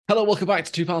Hello, welcome back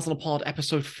to Two Pals on a Pod,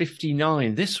 episode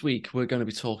 59. This week, we're going to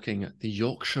be talking the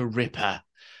Yorkshire Ripper,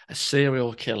 a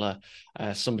serial killer,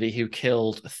 somebody who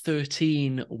killed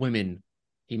 13 women.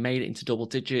 He made it into double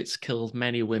digits, killed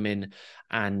many women,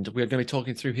 and we're going to be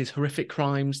talking through his horrific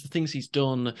crimes, the things he's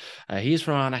done. He is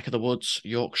from our neck of the woods,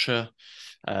 Yorkshire.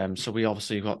 So we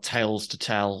obviously got tales to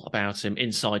tell about him,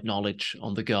 inside knowledge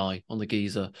on the guy, on the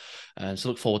geezer. So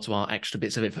look forward to our extra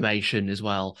bits of information as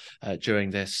well during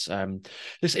this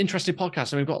interesting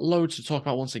podcast. And we've got loads to talk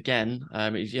about once again.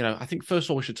 I think first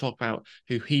of all we should talk about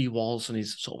who he was and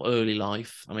his sort of early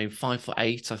life. I mean,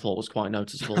 5'8", I thought was quite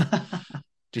noticeable.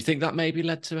 Do you think that maybe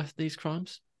led to these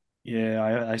crimes?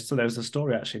 Yeah, I saw there was a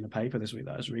story actually in the paper this week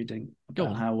that I was reading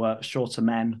about how shorter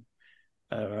men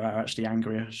are actually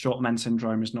angrier. Short men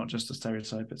syndrome is not just a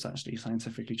stereotype; it's actually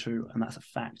scientifically true, and that's a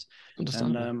fact.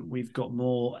 And we've got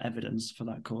more evidence for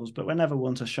that cause, but we never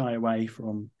want to shy away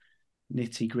from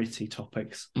nitty gritty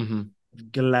topics.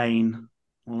 Ghislaine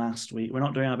last week. We're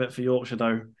not doing a bit for Yorkshire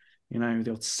though. You know,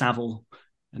 the old Savile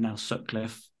and now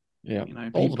Sutcliffe. Yeah, you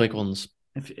know, all the big ones.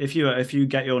 If you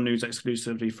get your news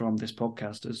exclusively from this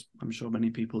podcast, as I'm sure many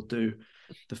people do,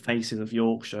 the faces of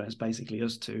Yorkshire is basically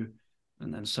us two,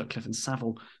 and then Sutcliffe and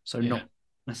Savile. So not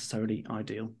necessarily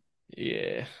ideal.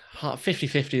 Yeah,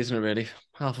 50-50, isn't it really?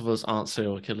 Half of us aren't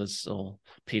serial killers or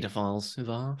paedophiles. The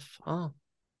half are.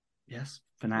 Yes,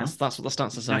 for now. That's what the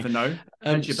stats are saying. Never know.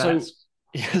 Your bets.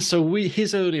 Yeah, so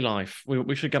his early life,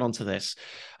 we should get onto this.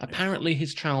 Apparently,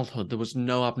 his childhood, there was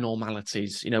no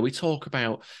abnormalities. You know, we talk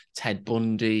about Ted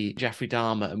Bundy, Jeffrey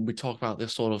Dahmer, and we talk about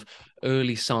this sort of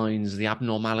early signs, the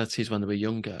abnormalities when they were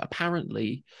younger.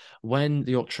 Apparently, when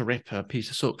the Yorkshire Ripper,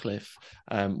 Peter Sutcliffe,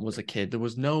 was a kid, there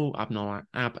was no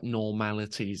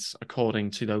abnormalities, according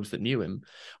to those that knew him,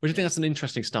 which I think that's an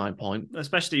interesting starting point.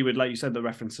 Especially with, like you said, the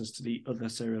references to the other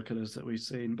serial killers that we've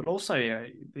seen. But also,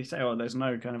 they say, oh, there's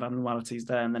no kind of abnormalities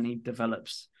there, and then he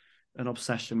develops an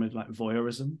obsession with like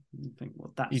voyeurism. You think,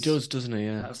 well, he does, doesn't he?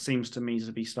 Yeah, that seems to me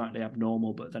to be slightly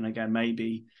abnormal. But then again,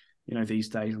 maybe these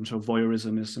days, I'm sure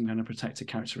voyeurism is some kind of protected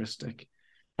characteristic.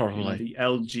 Probably the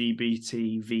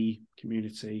LGBTV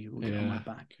community will get on my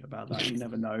back about that. You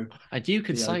never know. And you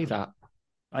can say that.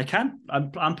 I can.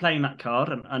 I'm playing that card,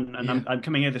 and I'm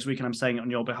coming here this week, and I'm saying it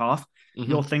on your behalf.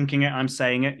 You're thinking it. I'm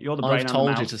saying it. You're the brain. I've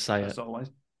told you to say it.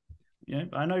 Always. Yeah,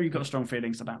 I know you've got strong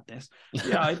feelings about this.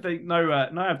 Yeah, I think no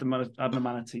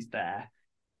abnormalities there.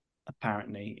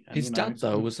 Apparently, and, his dad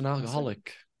though was an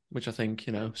alcoholic, which I think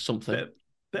something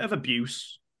bit of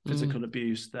abuse, physical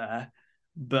abuse there.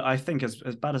 But I think as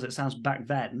bad as it sounds back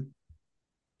then,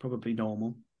 probably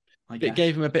normal. It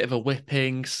gave him a bit of a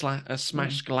whipping,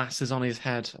 smashed glasses on his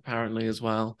head apparently as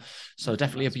well. So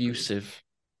definitely abusive.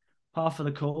 Half of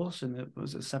the course in the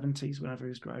 70s, whenever he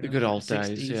was growing up. The good old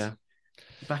days, yeah.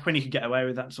 Back when you could get away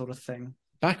with that sort of thing.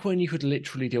 Back when you could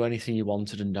literally do anything you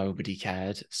wanted and nobody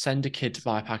cared. Send a kid to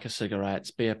buy a pack of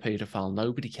cigarettes, be a paedophile,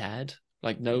 nobody cared.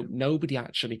 Nobody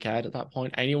actually cared at that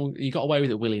point. You got away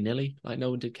with it willy-nilly.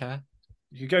 No one did care.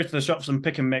 You could go to the shops and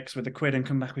pick and mix with a quid and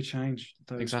come back with change.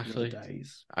 Exactly.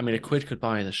 Days. I mean, a quid could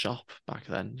buy the shop back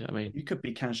then. Do you know what I mean? You could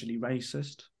be casually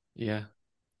racist. Yeah.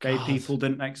 Gay people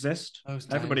didn't exist.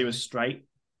 Everybody was straight.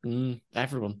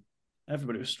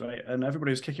 Everybody was straight, and everybody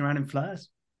was kicking around in flares.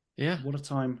 Yeah. What a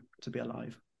time to be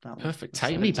alive. Perfect.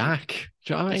 Take me back.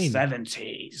 Do you know what I mean?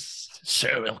 70s.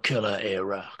 Serial killer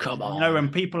era. Come on. When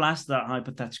people ask that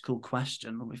hypothetical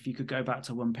question, if you could go back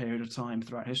to one period of time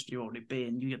throughout history, what would it be?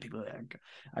 And you get people,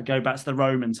 I go back to the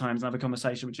Roman times and have a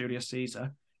conversation with Julius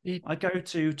Caesar. I go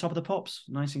to Top of the Pops,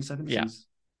 1970s. Yeah.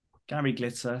 Gary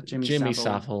Glitter, Jimmy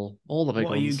Savile, all the big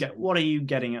ones. What are you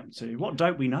getting up to? What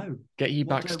don't we know? Get you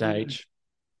backstage.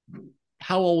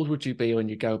 How old would you be when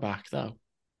you go back, though?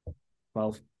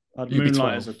 12. I'd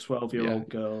moonlight as a 12-year-old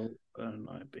girl, and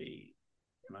I'd be,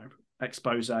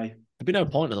 expose. There'd be no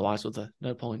point otherwise, would there?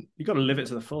 No point. You've got to live it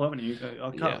to the full, haven't you?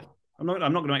 I can't. Yeah. I'm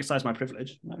not going to exercise my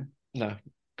privilege. No.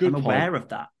 I'm aware of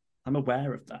that.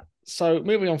 So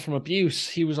moving on from abuse,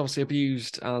 he was obviously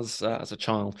abused as a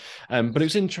child. But it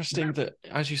was interesting that,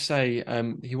 as you say,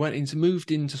 he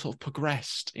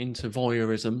progressed into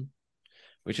voyeurism,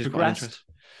 which is quite interesting.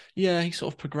 Yeah, he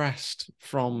sort of progressed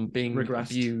from being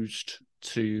abused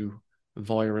to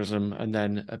voyeurism and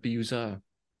then abuser.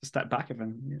 A step back of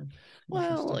him. Yeah.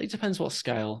 Well, it depends what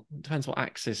scale. It depends what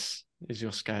axis is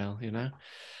your scale,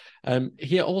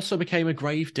 He also became a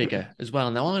grave digger as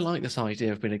well. Now, I like this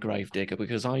idea of being a grave digger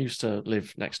because I used to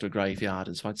live next to a graveyard,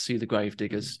 and so I'd see the grave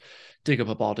diggers dig up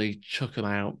a body, chuck them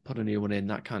out, put a new one in,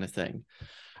 that kind of thing.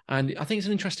 And I think it's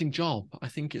an interesting job. I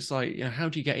think it's how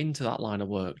do you get into that line of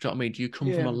work? Do you know what I mean? Do you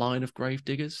come from a line of grave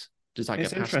diggers? Does that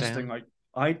get passed down? Like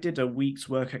I did a week's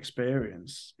work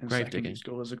experience in grave secondary digging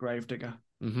school as a grave digger.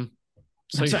 Mm-hmm.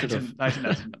 So you should have. I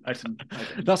didn't.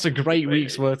 That's a great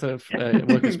week's worth of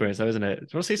work experience, though, isn't it? Do you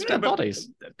want to see some dead bodies?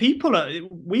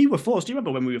 We were forced. Do you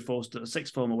remember when we were forced at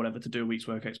sixth form or whatever to do a week's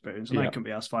work experience? And I couldn't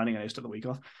be asked finding any of the week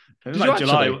off. It was like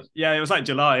July. Actually? Yeah, it was like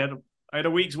July. I had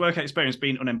a week's work experience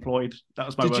being unemployed. That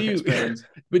was my work experience.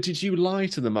 But did you lie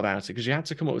to them about it? Because you had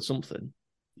to come up with something.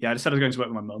 Yeah, I decided I was going to work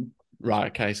with my mum. Right.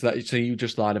 Okay. So you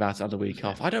just lied about it on the week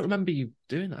off. I don't remember you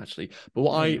doing that actually. But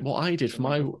what I did for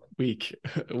my week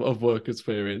of work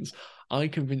experience, I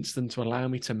convinced them to allow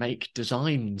me to make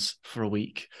designs for a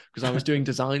week because I was doing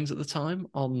designs at the time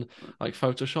on like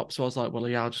Photoshop. So I was like, well,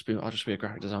 yeah, I'll just be a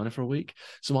graphic designer for a week.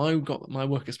 So I got my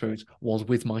work experience was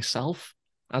with myself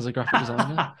as a graphic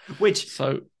designer.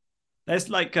 There's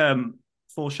like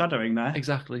foreshadowing there.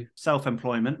 Exactly.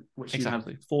 Self-employment, which you have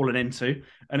fallen into,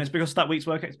 and it's because of that week's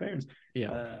work experience.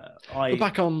 Yeah. But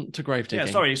back on to grave digging.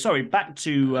 Yeah, sorry. Back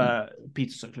to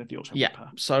Peter Sutcliffe, the Yorkshire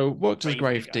Ripper. So worked as a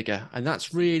grave digger, and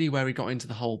that's really where he got into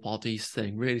the whole bodies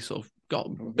thing. Really sort of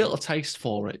built a taste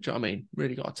for it. Do you know what I mean?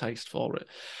 Really got a taste for it.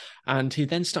 And he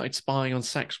then started spying on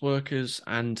sex workers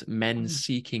and men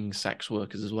seeking sex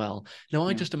workers as well. Now,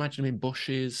 I just imagine him in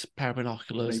bushes, pair of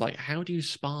binoculars. Like, how do you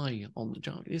spy on the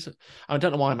job? I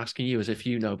don't know why I'm asking you as if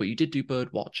you know, but you did do bird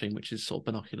watching, which is sort of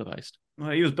binocular based. Well,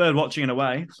 he was bird watching in a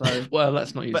way. So well,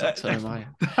 let's not use that term.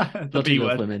 The B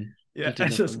word. Women. Yeah.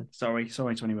 Sorry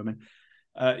to any women.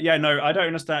 I don't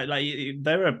understand. Like,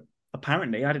 there are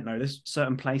apparently, I didn't know this,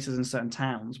 certain places in certain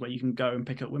towns where you can go and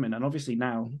pick up women, and obviously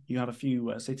now you have a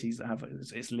few cities that have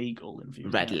it's legal in a few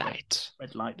red light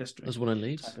district. There's one in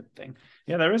Leeds. Type of thing.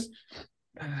 Yeah, there is.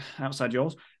 Outside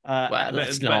yours. Well,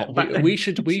 let's not. We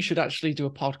should actually do a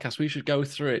podcast. We should go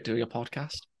through it doing a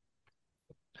podcast.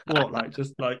 What,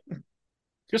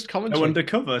 just commentary. Go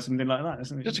undercover, something like that,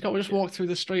 isn't it? Just walk through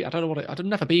the street. I don't know what it. I've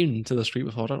never been to the street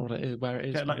before. I don't know what it is. Where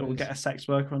it is. We'll get a sex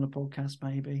worker on the podcast,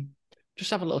 maybe.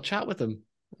 Just have a little chat with them,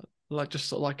 like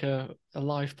a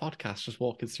live podcast, just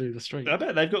walking through the street. I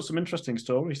bet they've got some interesting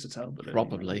stories to tell.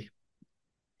 Probably.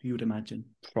 You would imagine.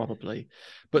 Probably.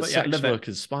 But sex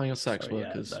workers, spying on sex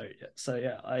workers.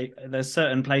 There's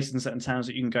certain places in certain towns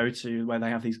that you can go to where they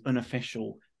have these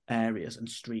unofficial areas and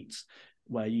streets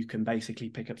where you can basically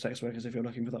pick up sex workers if you're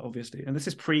looking for that, obviously. And this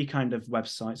is pre kind of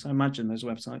websites. I imagine there's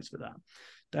websites for that.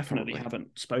 Definitely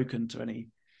haven't spoken to any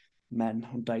men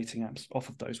on dating apps off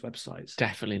of those websites.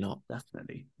 Definitely not. That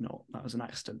was an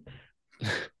accident.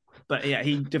 But yeah,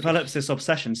 he develops this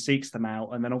obsession, seeks them out,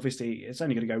 and then obviously it's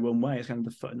only going to go one way. It's kind of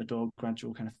the foot in the door,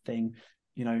 gradual kind of thing.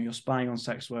 You know, you're spying on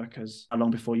sex workers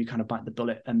long before you kind of bite the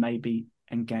bullet and maybe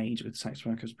engage with sex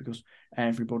workers, because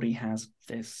everybody has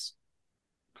this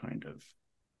kind of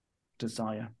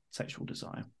sexual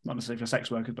desire, not necessarily for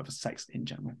sex workers, but for sex in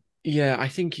general. Yeah, I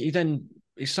think he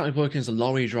started working as a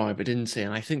lorry driver, didn't he?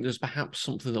 And I think there's perhaps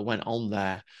something that went on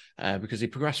there because he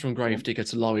progressed from grave digger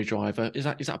to lorry driver. Is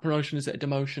that a promotion? Is it a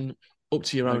demotion? Up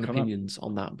to your own opinions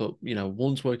on that. But, you know,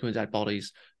 one's working with dead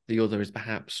bodies. The other is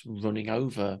perhaps running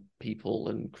over people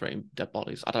and creating dead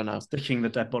bodies. I don't know. Sticking the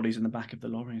dead bodies in the back of the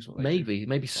lorry is what they do.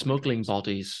 Maybe smuggling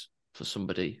bodies for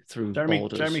somebody through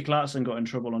borders. Jeremy Clarkson got in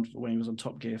trouble when he was on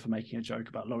Top Gear for making a joke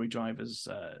about lorry drivers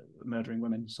murdering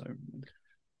women. So...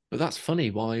 But that's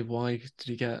funny. Why did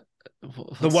he get the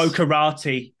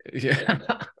wokerati? Yeah,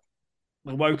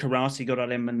 the wokerati got at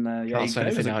him, and can't say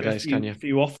anything nowadays, can you? A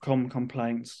few Ofcom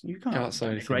complaints. You can't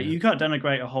say anything. You can't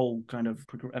denigrate a whole kind of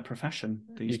a profession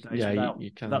these days without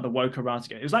the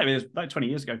wokerati. It was like 20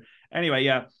 years ago. Anyway,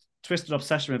 yeah. Twisted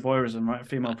obsession with voyeurism, right?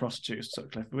 Female prostitutes,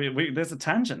 Sutcliffe. There's a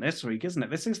tangent this week, isn't it?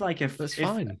 This is like if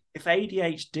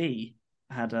ADHD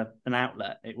had an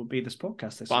outlet, it would be this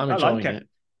podcast. This I'm enjoying it.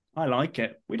 I like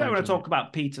it. We don't want to talk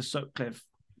about Peter Sutcliffe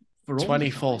for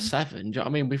 24/7. Do you know what I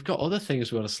mean? We've got other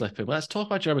things we want to slip in. Let's talk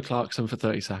about Jeremy Clarkson for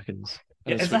 30 seconds.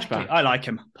 Yeah, exactly. I like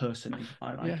him personally.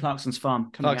 Clarkson's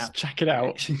fun. Check it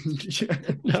out.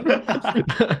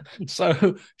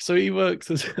 So he worked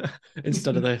as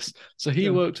instead of this. So he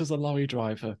worked as a lorry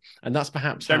driver, and that's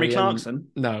perhaps Jeremy Clarkson.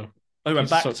 No. Oh, we're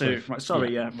back to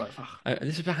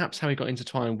this is perhaps how he got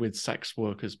intertwined with sex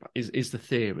workers. Is the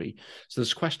theory? So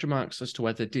there's question marks as to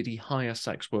whether did he hire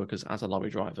sex workers as a lorry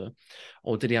driver,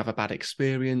 or did he have a bad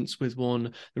experience with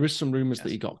one? There is some rumours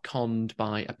that he got conned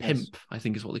by a pimp. I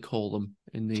think is what they call them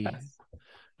in the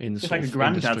It's like a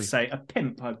granddad say a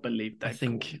pimp. I believe. I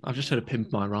think I've just heard a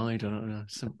pimp my ride. I don't know,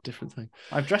 some different thing.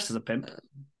 I've dressed as a pimp.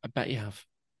 I bet you have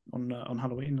on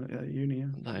Halloween at uni. Yeah.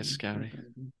 That is scary.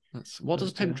 What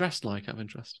does a pimp dress like? Out of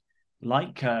interest,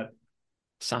 like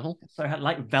Sal. So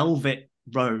like velvet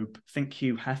robe. Think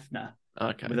Hugh Hefner.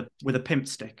 Okay. With a pimp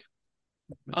stick.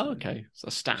 Oh, okay. So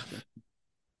a staff.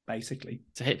 basically.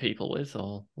 To hit people with,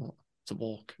 or what? To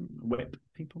walk? Whip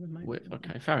people with, maybe. Whip,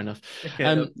 okay, fair enough.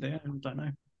 Yeah, I don't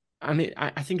know. And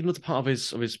I think another part of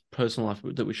his personal life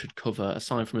that we should cover,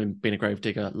 aside from him being a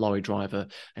gravedigger, lorry driver,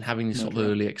 and having these sort of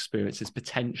early experiences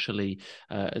potentially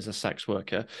as a sex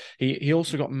worker, he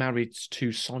also got married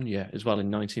to Sonia as well in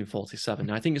 1947.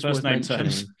 Now, I think it's worth mentioning.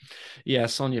 Terms. Yeah,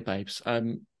 Sonia Babes.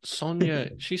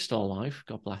 Sonia, she's still alive,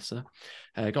 God bless her.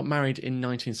 Got married in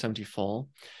 1974.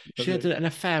 She had an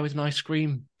affair with an ice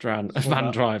cream van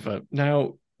driver.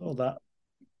 Now,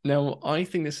 Now, I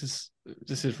think this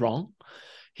is wrong.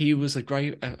 He was a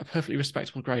perfectly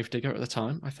respectable gravedigger at the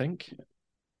time, I think,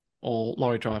 or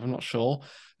lorry driver, I'm not sure.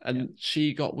 And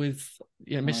she got with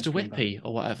Mr. Whippy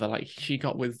or whatever. Like, she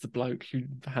got with the bloke who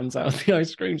hands out the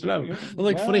ice creams. No,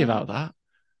 nothing funny about that.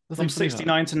 From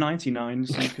 69 to 99,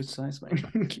 so you could say.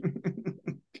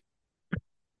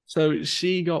 So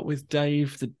she got with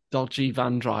Dave, the dodgy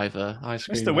van driver, ice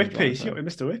cream. Mr. Whippy, she got with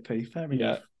Mr. Whippy. Fair enough.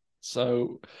 Yeah.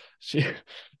 So she.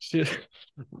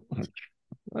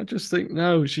 I just think,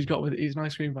 no, she's got with he's an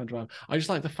ice cream van driver. I just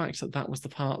like the fact that was the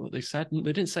part that they said.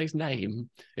 They didn't say his name.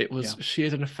 It was she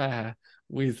had an affair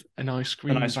with an ice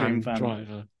cream van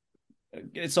driver.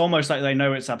 It's almost like they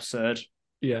know it's absurd.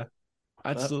 Yeah.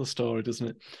 Adds to the story, doesn't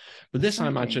it? But this, I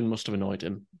imagine, must have annoyed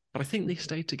him. But I think they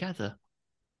stayed together.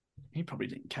 He probably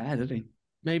didn't care, did he?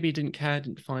 Maybe he didn't care,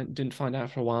 didn't find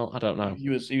out for a while. I don't know. He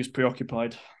was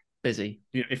preoccupied. Busy.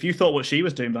 If you thought what she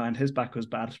was doing behind his back was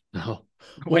bad, no.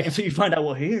 Wait until you find out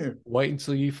what he is. Wait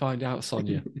until you find out,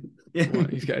 Sonia. Yeah.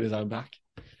 He's getting his own back.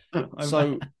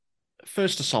 So,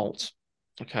 first assault,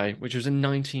 okay, which was in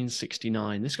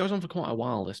 1969. This goes on for quite a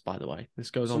while. This, by the way,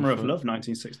 this goes Summer on. of Love,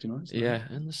 1969. So yeah,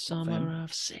 in the summer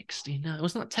of '69.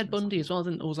 Wasn't that Ted Bundy as well?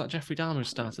 Or was that Jeffrey Dahmer who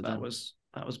started that?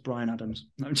 That was Bryan Adams.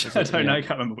 I don't know. I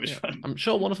can't remember which one. I'm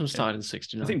sure one of them started in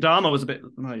 '69. I think Dahmer was a bit.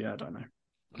 Oh yeah, I don't know.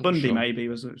 Bundy maybe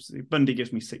was. Bundy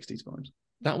gives me 60s vibes.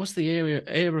 That was the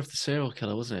era of the serial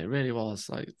killer, wasn't it? It really was,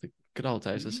 like the good old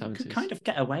days of the 70s. You could kind of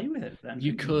get away with it then.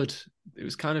 You could. It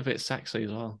was kind of a bit sexy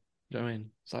as well. Do you know what I mean?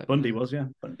 It's like, Bundy was, yeah.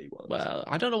 Bundy was. Well,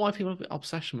 I don't know why people have an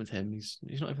obsession with him. He's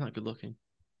not even that good looking.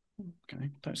 Okay,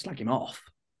 don't slag him off.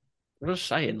 I'm just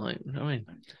saying, like, you know what I mean?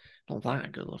 Not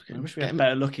that good looking. I wish we had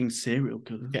better looking serial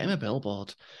killers. Get him a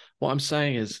billboard. What I'm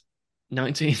saying is,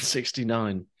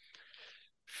 1969,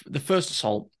 the first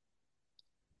assault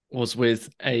was with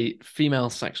a female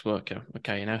sex worker.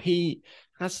 Okay, now he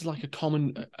has like a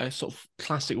sort of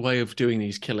classic way of doing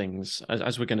these killings,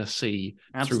 as we're going to see.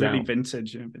 Absolutely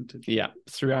vintage. Yeah,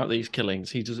 throughout these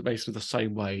killings, he does it basically the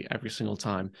same way every single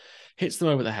time. Hits them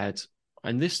over the head,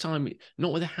 and this time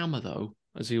not with a hammer though,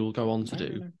 as he will go on to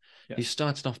do. Yeah. He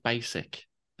started off basic,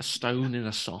 a stone in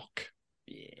a sock.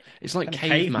 Yeah, it's like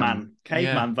caveman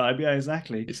vibe. Yeah,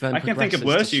 exactly. I can think of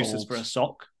worse uses for a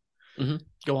sock. Mm-hmm.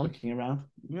 Go on. Looking around.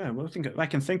 Yeah, well, I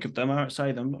can think of them. I won't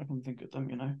say them, but I can think of them,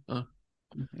 you know. Oh.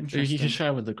 You can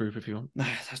share with the group if you want.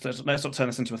 Let's not turn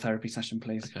this into a therapy session,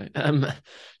 please. Okay. Not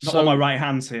on my right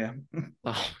hands here.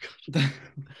 Oh, God.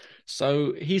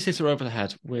 So he's hit her over the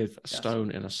head with a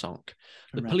stone in a sock.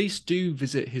 Correct. The police do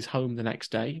visit his home the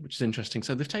next day, which is interesting.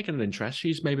 So they've taken an interest.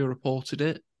 She's maybe reported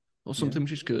it or something,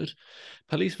 which is good.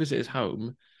 Police visit his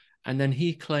home, and then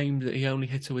he claimed that he only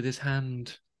hit her with his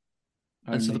hand.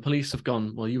 And so the police have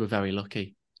gone, well, you were very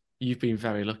lucky. You've been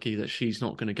very lucky that she's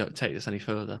not going to take this any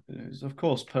further. It was, of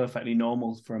course, perfectly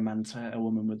normal for a man to hit a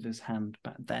woman with his hand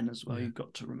back then as well. Yeah. You've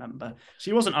got to remember.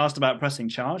 She wasn't asked about pressing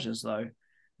charges, though.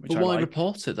 But why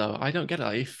report it, though? I don't get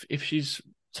it. If she's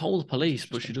told the police,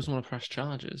 but she doesn't want to press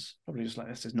charges. Probably just like,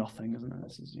 this is nothing, isn't it?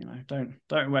 This is, you know,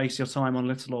 don't waste your time on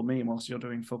little or me whilst you're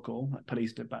doing fuck all, like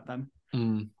police did back then.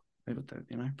 They were,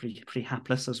 you know, pretty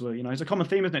hapless as well. You know, it's a common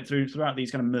theme, isn't it, throughout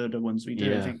these kind of murder ones we do.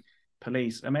 Yeah. I think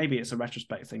police, and maybe it's a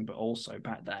retrospect thing, but also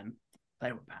back then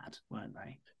they were bad, weren't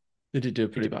they? They did do a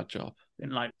pretty bad job.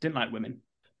 Didn't like women.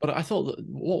 But I thought that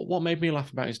what made me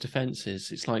laugh about his defense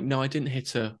is it's like, no, I didn't hit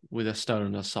her with a stone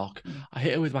and a sock. I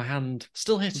hit her with my hand.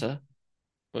 Still hit her,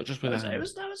 but just with a hand.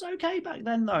 That was okay back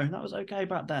then, though. That was okay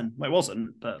back then. Well, it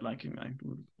wasn't, but like, you know,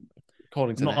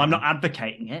 according to I'm not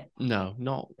advocating it. No,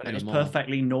 not but anymore. It was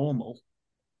perfectly normal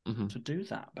to do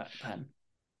that back then.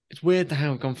 It's weird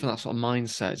how we've gone from that sort of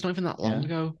mindset. It's not even that long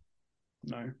ago.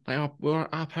 No, like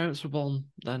our parents were born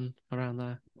then around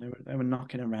there. They were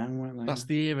knocking around, weren't they? That's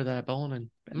the era they're born in.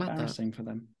 Embarrassing for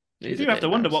them. You do have to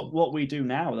wonder what we do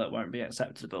now that won't be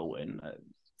acceptable in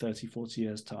 30, 40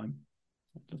 years' time.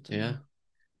 Yeah.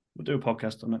 We'll do a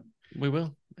podcast on it. We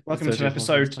will. Welcome to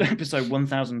episode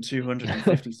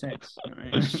 1256.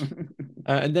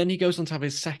 And then he goes on to have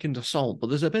his second assault, but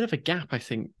there's a bit of a gap, I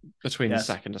think, between the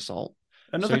second assault.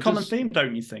 Another common theme,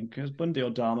 don't you think? As Bundy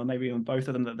or Dahmer, maybe on both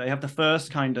of them, that they have the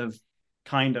first kind of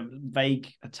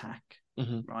vague attack,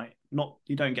 right? Not,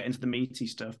 you don't get into the meaty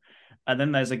stuff, and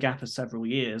then there's a gap of several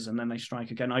years, and then they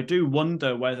strike again. I do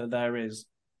wonder whether there is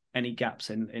any gaps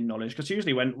in knowledge, because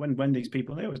usually when these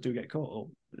people, they always do get caught, or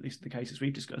at least the cases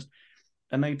we've discussed,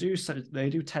 and they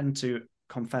do tend to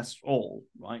confess all,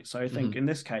 right? So I think in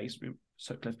this case,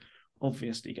 Sutcliffe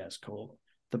obviously gets caught.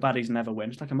 The baddies never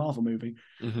win. It's like a Marvel movie,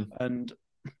 and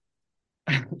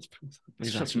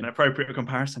it's such an appropriate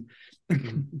comparison.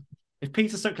 If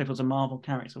Peter Sutcliffe was a Marvel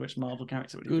character, which Marvel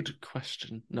character would he be? Good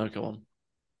question. No, go on.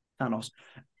 Thanos.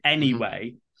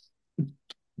 Anyway,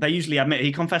 they usually admit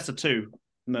he confessed to 2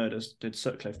 murders, did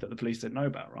Sutcliffe, that the police didn't know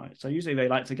about, right? So usually they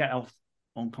like to get off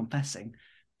on confessing.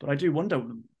 But I do wonder,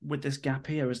 with this gap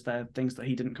here, is there things that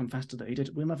he didn't confess to that he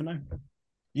did? We'll never know.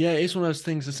 Yeah, it's one of those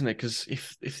things, isn't it? Because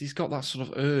if he's got that sort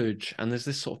of urge, and there's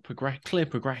this sort of clear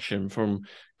progression from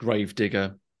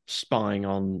gravedigger, spying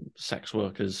on sex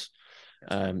workers,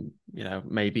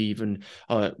 maybe even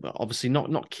obviously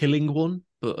not killing one,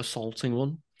 but assaulting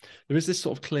one. There is this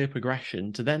sort of clear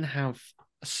progression to then have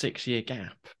a 6-year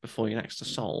gap before your next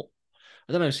assault.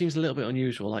 I don't know. It seems a little bit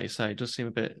unusual, like you say. It does seem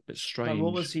a bit strange.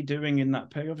 What was he doing in that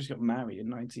period? He obviously got married in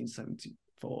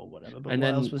 1974 or whatever. But and what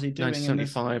then else was he doing?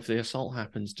 1975, the assault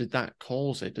happens. Did that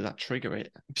cause it? Did that trigger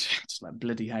it? Just like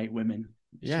bloody hate women.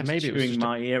 Yeah, maybe it was chewing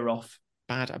my ear off.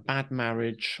 A bad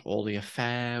marriage, or the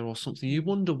affair, or something. You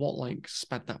wonder what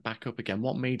sped that back up again.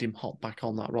 What made him hop back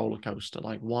on that roller coaster?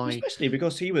 Like, why? Especially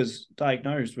because he was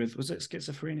diagnosed with, was it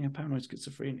schizophrenia, paranoid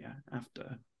schizophrenia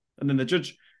after, and then the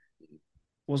judge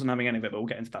wasn't having any of it, but we'll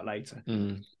get into that later.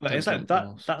 But it's like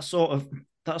that sort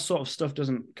of stuff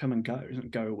doesn't come and go,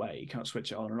 doesn't go away. You can't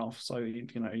switch it on and off. So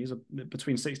he's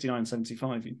between 69 and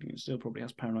 75. He still probably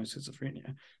has paranoid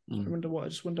schizophrenia. I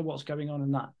just wonder what's going on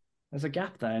in that. There's a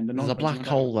gap there in the knowledge. There's a black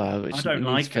hole there. Which I don't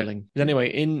like filling. Anyway,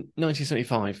 in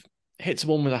 1975, hits a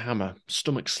woman with a hammer,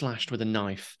 stomach slashed with a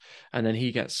knife, and then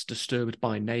he gets disturbed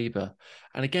by a neighbour.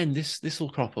 And again, this will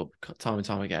crop up time and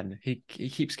time again. He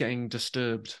keeps getting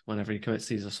disturbed whenever he commits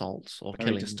these assaults or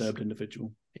killings. Very disturbed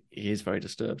individual. He is very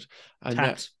disturbed. And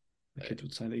the kids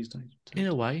would say these days. In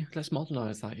a way, let's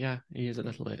modernise that. Yeah, he is a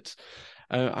little bit.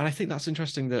 And I think that's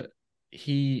interesting that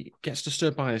he gets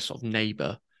disturbed by this sort of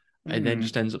neighbour, and then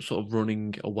just ends up sort of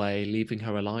running away, leaving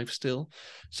her alive still.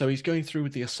 So he's going through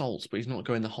with the assaults, but he's not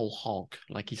going the whole hog.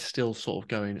 Like, he's still sort of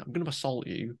going, I'm going to assault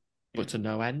you, but to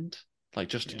no end, like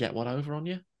just to get one over on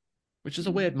you, which is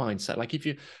a weird mindset. Like, if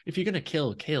you're going to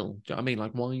kill. Do you know what I mean?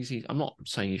 Like, why is he? I'm not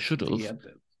saying he should have.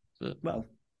 Yeah, well,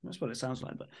 that's what it sounds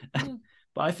like. But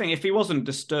but I think if he wasn't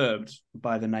disturbed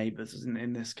by the neighbours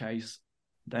in this case,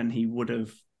 then he would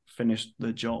have finished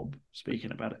the job.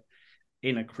 Speaking about it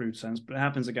in a crude sense, but it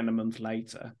happens again a month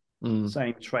later.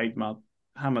 Same trademark,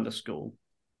 hammer the skull,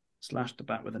 slashed the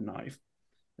back with a knife.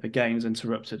 Again, is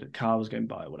interrupted. A car was going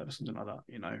by or whatever, something like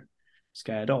that.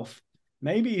 Scared off.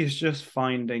 Maybe he's just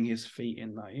finding his feet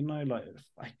in that.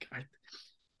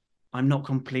 I'm not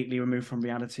completely removed from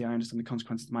reality. I understand the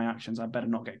consequences of my actions. I better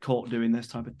not get caught doing this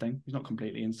type of thing. He's not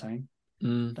completely insane.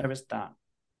 There is that.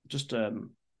 Just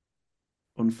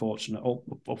unfortunate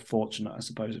or fortunate, I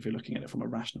suppose, if you're looking at it from a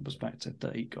rational perspective,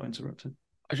 that he got interrupted.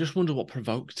 I just wonder what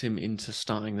provoked him into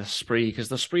starting the spree, because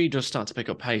the spree does start to pick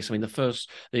up pace. I mean, the first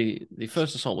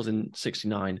assault was in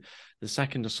 69. The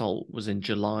second assault was in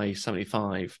July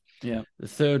 75. Yeah. The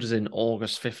third was in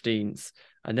August 15th.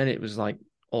 And then it was like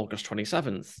August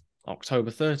 27th,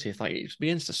 October 30th. Like, it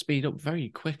begins to speed up very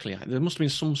quickly. There must have been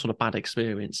some sort of bad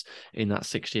experience in that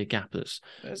 6-year gap that's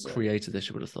created this,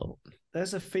 you would have thought.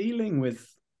 There's a feeling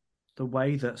with the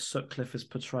way that Sutcliffe is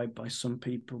portrayed by some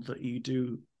people that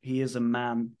he is a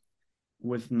man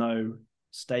with no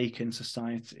stake in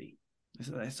society.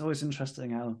 It's always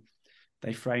interesting how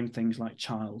they frame things like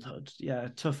childhood. Yeah,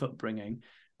 tough upbringing.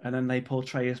 And then they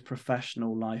portray his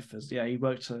professional life as, he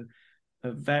worked a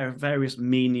various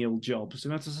menial jobs.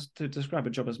 To describe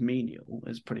a job as menial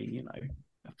is pretty,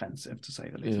 offensive, to say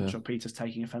the least. I'm sure Peter's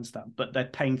taking offense to that. But they're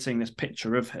painting this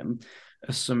picture of him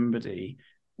as somebody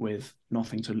with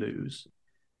nothing to lose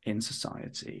in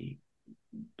society.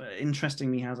 But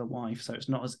interestingly, he has a wife, so it's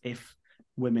not as if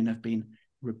women have been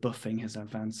rebuffing his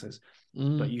advances.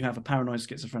 But you have a paranoid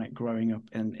schizophrenic growing up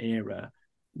in an era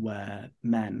where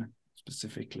men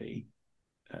specifically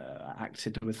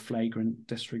acted with flagrant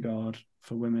disregard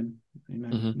for women,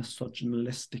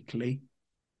 misogynistically.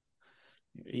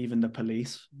 Even the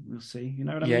police, we'll see. You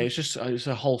know what I mean? Yeah, it's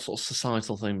a whole sort of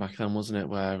societal thing back then, wasn't it?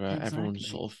 Where everyone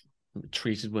sort of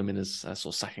treated women as sort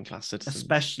of second-class citizens.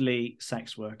 Especially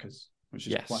sex workers. which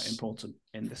is quite important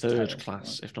in this third tale,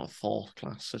 class, if not fourth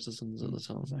class citizens at the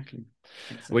time. Exactly.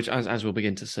 Which, as we'll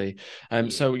begin to see.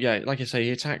 So yeah, like I say,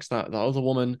 he attacks that other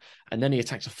woman, and then he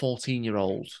attacks a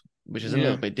 14-year-old, which is a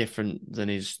little bit different than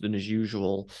his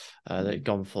usual that he'd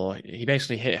gone for. He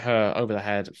basically hit her over the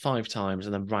head 5 times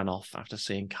and then ran off after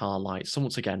seeing car lights.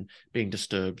 Once again, being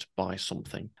disturbed by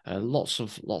something. Lots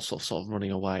of sort of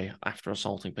running away after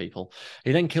assaulting people.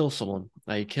 He then kills someone.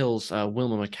 He kills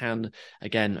Wilma McCann,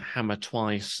 again, hammer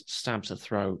twice, stabs her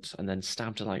throat, and then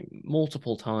stabbed her like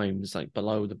multiple times, like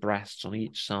below the breasts on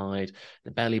each side,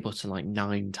 the belly button like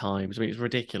 9 times. I mean, it's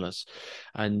ridiculous.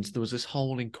 And there was this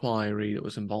whole inquiry that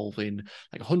was involving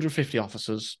like 150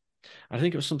 officers. I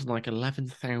think it was something like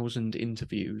 11,000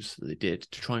 interviews that they did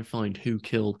to try and find who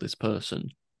killed this person.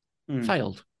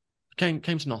 Failed. Came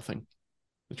to nothing.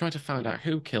 They tried to find out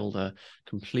who killed her,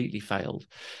 completely failed.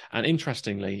 And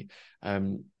interestingly,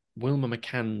 Wilma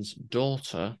McCann's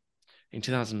daughter in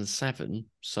 2007,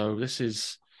 so this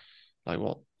is like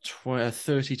what,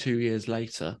 32 years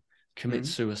later, commits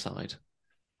suicide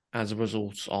as a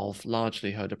result of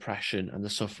largely her depression and the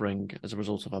suffering as a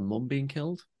result of her mum being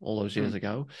killed all those years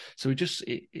ago. So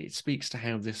it speaks to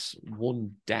how this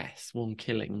one death, one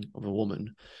killing of a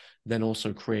woman, then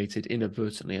also created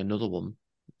inadvertently another one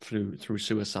through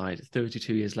suicide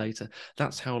 32 years later.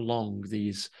 That's how long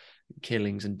these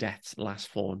killings and deaths last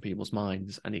for in people's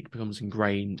minds, and it becomes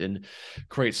ingrained and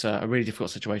creates a really difficult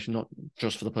situation, not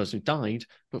just for the person who died,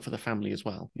 but for the family as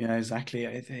well. Yeah, exactly.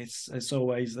 There's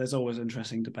always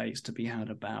interesting debates to be had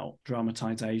about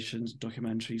dramatizations,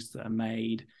 documentaries that are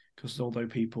made, because although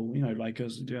people, like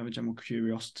us, do have a general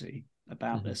curiosity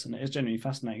about this, and it is genuinely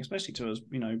fascinating, especially to us,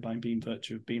 by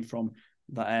virtue of being from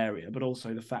that area, but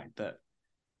also the fact that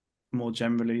more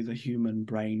generally the human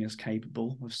brain is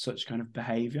capable of such kind of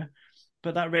behavior.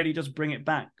 But that really does bring it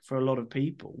back for a lot of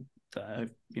people that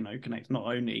connect not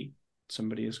only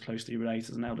somebody as closely related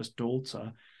as an eldest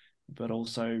daughter, but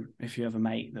also if you have a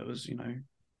mate that was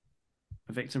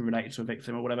a victim related to a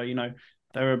victim or whatever,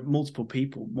 there are multiple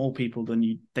people, more people than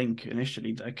you think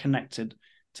initially, that are connected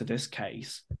to this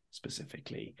case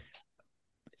specifically.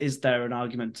 Is there an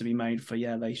argument to be made for,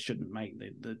 they shouldn't make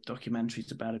the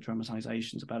documentaries about it,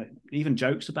 dramatizations about it, even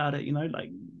jokes about it,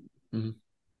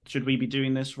 should we be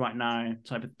doing this right now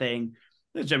type of thing?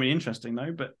 It's generally interesting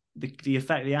though, but the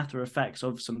after effects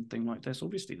of something like this,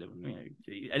 obviously,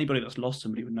 anybody that's lost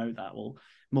somebody would know that, or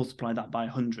multiply that by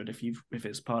 100 if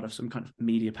it's part of some kind of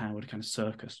media powered kind of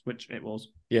circus, which it was.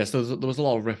 Yes, there was a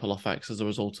lot of ripple effects as a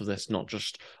result of this, not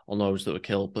just on those that were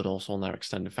killed, but also on their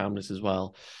extended families as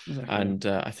well. Exactly. And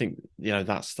I think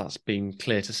that's been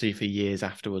clear to see for years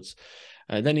afterwards.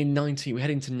 Then we head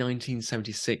into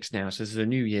 1976 now, so this is a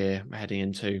new year we're heading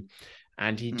into.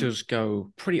 And he does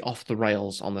go pretty off the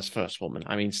rails on this first woman.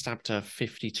 I mean, stabbed her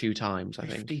 52 times, I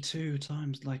think. 52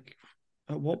 times? Like,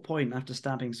 at what point after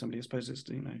stabbing somebody, I suppose it's,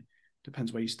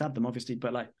 depends where you stab them, obviously,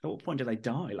 but like, at what point do they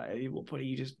die? Like, at what point are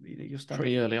you're stabbing?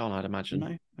 Pretty early on, I'd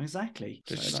imagine. Exactly.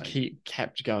 Just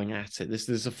kept going at it.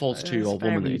 There's a 42-year-old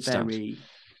woman that he'd stabbed. Very,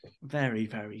 very,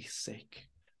 very sick.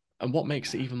 And what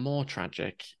makes it even more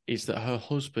tragic is that her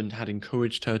husband had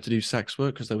encouraged her to do sex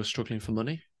work because they were struggling for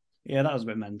money. Yeah, that was a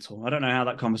bit mental. I don't know how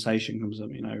that conversation comes up,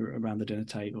 around the dinner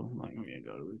table. Like, we're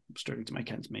struggling to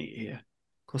make ends meet here.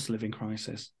 Cost of living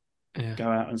crisis. Yeah. Go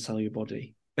out and sell your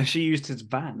body. And she used his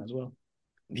van as well.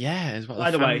 Yeah, as well. By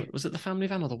the way, was it the family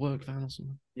van or the work van or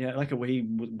something? Yeah, like a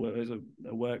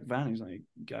work van. He's like,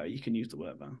 go, you can use the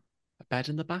work van. A bed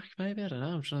in the back, maybe? I don't know.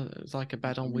 I'm sure it's like a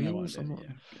bed on wheels.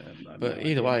 But no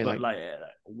either way,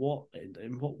 what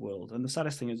in what world? And the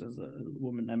saddest thing is the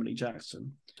woman Emily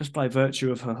Jackson, just by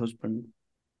virtue of her husband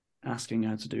asking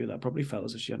her to do that, probably felt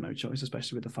as if she had no choice,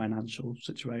 especially with the financial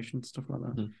situation and stuff like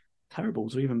that. Terrible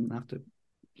to even have to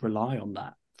rely on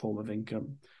that form of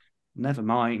income. Never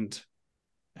mind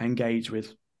engage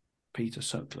with Peter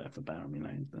Sutcliffe about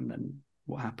him, and then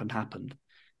what happened.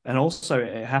 And also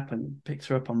it picked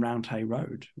her up on Roundhay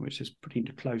Road, which is pretty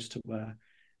close to where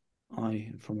I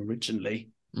am from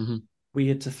originally.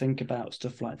 Weird to think about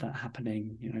stuff like that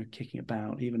happening, kicking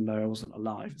about, even though I wasn't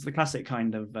alive. It's the classic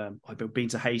kind of, I've been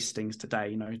to Hastings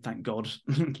today, thank God.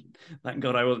 Thank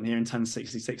God I wasn't here in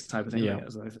 1066 type of thing. Yeah.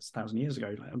 It's 1,000 years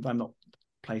ago. I'm not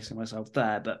placing myself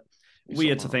there, but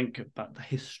weird to think about the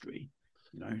history.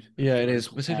 Yeah, it is,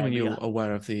 particularly when you're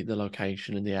aware of the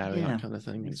location and the area, that kind of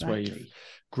thing. Exactly. It's where you've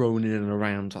grown in and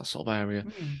around that sort of area.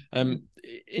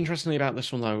 Interestingly about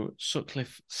this one, though,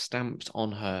 Sutcliffe stamped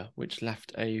on her, which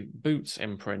left a boot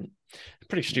imprint. A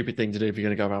pretty stupid thing to do if you're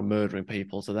going to go around murdering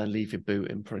people, to then leave your boot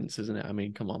imprints, isn't it? I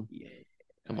mean, come on. Yeah.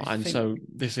 And so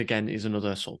this again is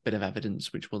another sort of bit of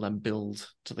evidence which will then build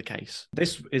to the case.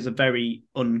 This is a very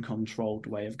uncontrolled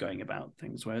way of going about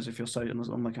things. Whereas if you're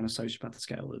on the kind of sociopath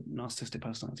scale, the narcissistic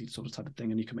personality sort of type of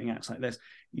thing, and you're coming out like this,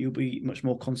 you'll be much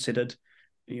more considered.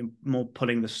 You're more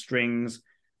pulling the strings.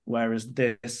 Whereas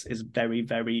this is very,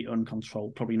 very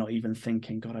uncontrolled. Probably not even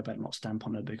thinking, God, I better not stamp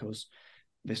on her because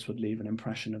this would leave an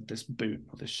impression of this boot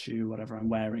or this shoe, whatever I'm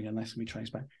wearing, unless we trace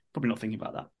back. Probably not thinking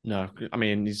about that. No, I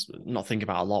mean, he's not thinking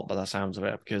about a lot, but that sounds of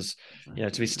it, because, you know,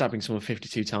 to be stabbing someone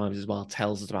 52 times as well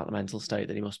tells us about the mental state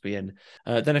that he must be in.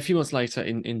 Then a few months later,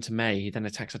 into May, he then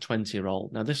attacks a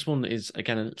 20-year-old. Now, this one is,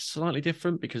 again, slightly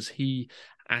different because he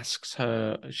asks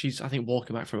her, she's, I think,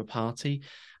 walking back from a party,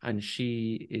 and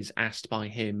she is asked by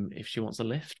him if she wants a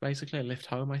lift, basically, a lift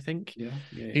home, I think. Yeah.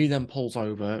 He then pulls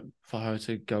over for her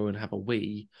to go and have a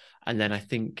wee, and then I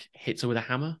think hits her with a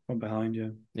hammer. From behind, yeah.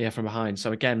 Yeah, from behind.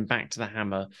 So again, back to the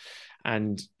hammer.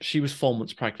 And she was 4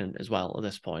 months pregnant as well at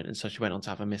this point. And so she went on to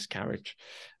have a miscarriage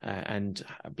and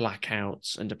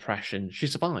blackouts and depression. She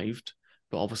survived,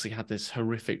 but obviously had this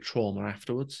horrific trauma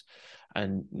afterwards.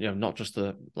 And, you know, not just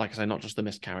the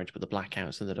miscarriage, but the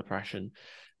blackouts and the depression.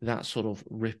 That sort of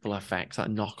ripple effect, that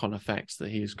knock-on effects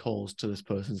that he has caused to this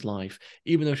person's life,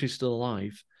 even though she's still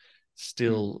alive,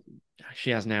 she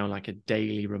has now like a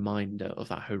daily reminder of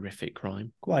that horrific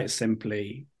crime. Quite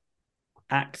simply,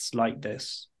 acts like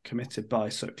this committed by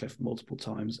Sutcliffe multiple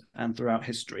times and throughout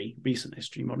history, recent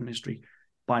history, modern history,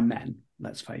 by men,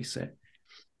 let's face it,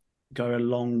 go a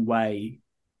long way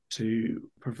to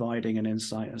providing an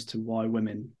insight as to why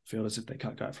women feel as if they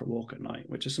can't go out for a walk at night,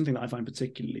 which is something that I find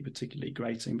particularly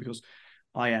grating, because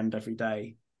I end every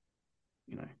day,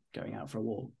 you know, going out for a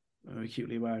walk. I'm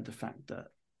acutely aware of the fact that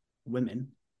women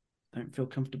don't feel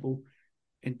comfortable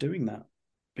in doing that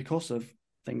because of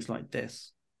things like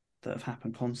this that have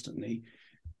happened constantly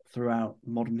throughout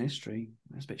modern history.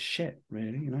 It's a bit shit,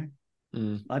 really, you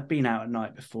know. I've been out at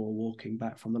night before, walking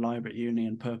back from the library at uni,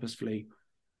 and purposefully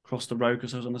crossed the road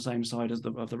because I was on the same side of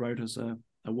the road as a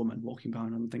woman walking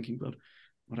behind. I'm thinking, but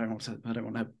I don't want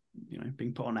to, you know,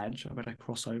 being put on edge. I better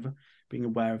cross over. Being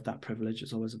aware of that privilege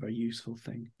is always a very useful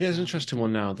thing. Yeah, it's an interesting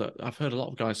one now that I've heard a lot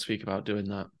of guys speak about doing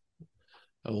that.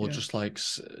 Or just like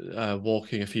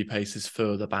walking a few paces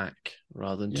further back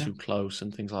rather than too close,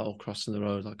 and things like crossing the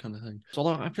road, that kind of thing. So,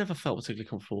 although I've never felt particularly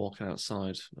comfortable walking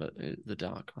outside at the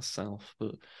dark myself,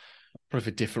 but probably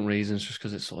for different reasons, just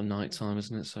because it's sort of nighttime,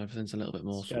 isn't it? So everything's a little bit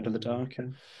more scared of the dark. Yeah.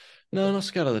 No, not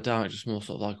scared of the dark, just more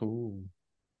sort of like,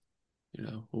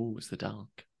 it's the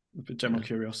dark. General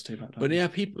curiosity about that. But yeah,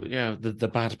 people,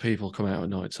 the bad people come out at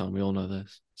night time. We all know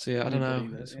this. So yeah, I don't know.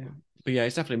 But yeah,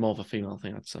 it's definitely more of a female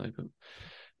thing, I'd say, but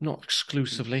not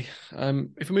exclusively.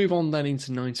 If we move on then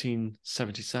into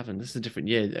 1977, this is a different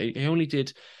year. He only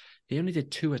did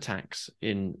 2 attacks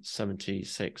in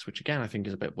 76, which again I think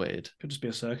is a bit weird. Could just be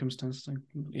a circumstance thing.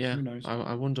 Yeah, who knows?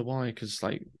 I wonder why, because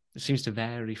like it seems to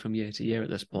vary from year to year at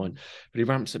this point. But he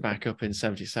ramps it back up in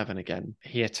 77 again.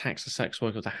 He attacks a sex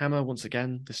worker with a hammer once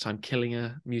again, this time killing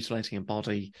her, mutilating her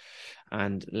body,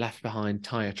 and left behind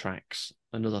tire tracks.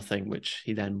 Another thing which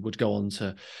he then would go on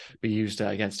to be used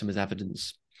against him as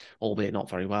evidence, albeit not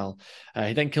very well.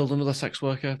 He then killed another sex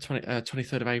worker,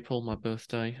 23rd of April, my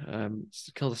birthday.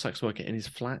 Killed a sex worker in his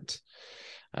flat.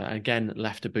 Again,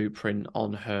 left a boot print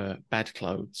on her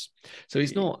bedclothes. So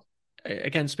he's not,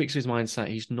 again, speaks to his mindset.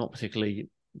 He's not particularly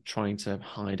trying to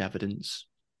hide evidence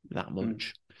that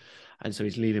much. And so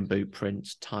he's leaving boot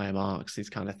prints, tire marks,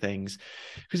 these kind of things,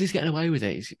 because he's getting away with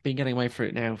it. He's been getting away for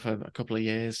it now for a couple of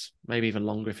years, maybe even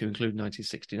longer if you include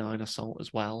 1969 assault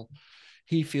as well.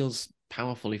 He feels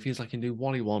powerful. He feels like he can do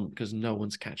what he wants because no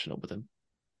one's catching up with him.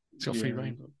 He's got free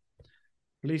reign.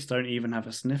 Police don't even have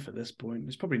a sniff at this point.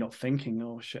 He's probably not thinking,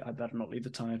 oh shit, I better not leave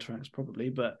the tire tracks, probably,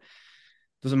 but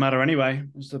doesn't matter anyway.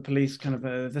 The police kind of,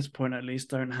 at this point at least,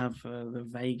 don't have the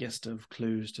vaguest of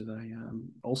clues, do they?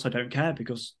 Also don't care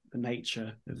because the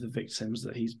nature of the victims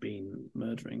that he's been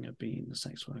murdering have been the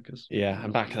sex workers. Yeah,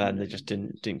 and back then they just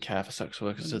didn't care for sex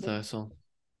workers, did they? So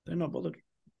they're not bothered.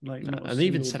 Like, and they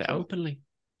even said it openly.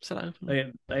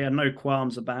 They had no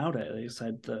qualms about it. They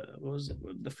said that was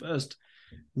the first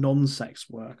non-sex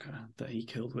worker that he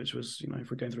killed, which was,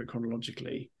 if we're going through it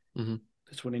chronologically,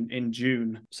 this one in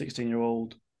June,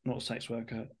 16-year-old, not a sex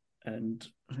worker. And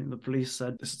I think the police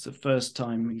said this is the first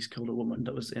time he's killed a woman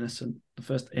that was innocent, the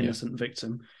first innocent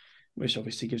victim, which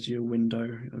obviously gives you a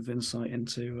window of insight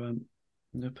into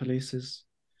the police's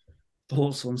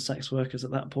thoughts on sex workers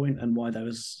at that point and why there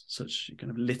was such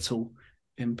kind of little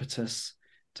impetus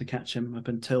to catch him up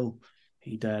until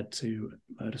he dared to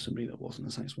murder somebody that wasn't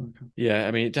a sex worker. Yeah,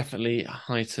 I mean, it definitely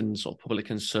heightened sort of public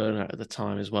concern at the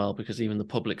time as well, because even the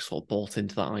public sort of bought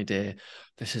into that idea.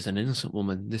 This is an innocent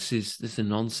woman. This is a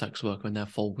non-sex worker, and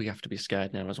therefore we have to be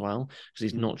scared now as well,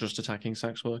 because he's not just attacking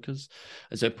sex workers.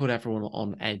 And so it put everyone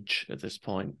on edge at this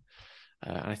point.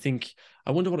 And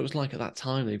I wonder what it was like at that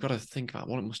time. You've got to think about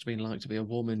what it must have been like to be a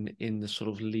woman in the sort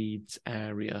of Leeds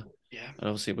area. Yeah. And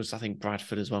obviously it was, I think,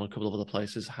 Bradford as well, a couple of other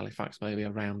places, Halifax maybe,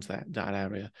 around that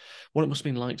area. What it must have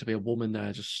been like to be a woman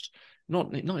there, just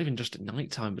not even just at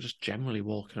night time, but just generally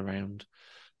walking around.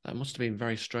 That must have been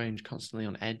very strange, constantly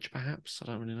on edge, perhaps. I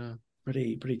don't really know.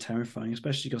 Pretty terrifying,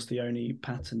 especially because the only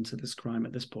pattern to this crime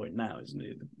at this point now, isn't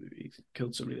it? He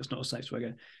killed somebody that's not a sex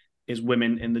worker, is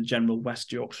women in the general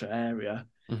West Yorkshire area.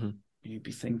 Mm-hmm. You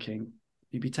wouldn't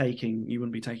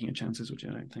be taking a chances, would you?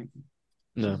 I don't think.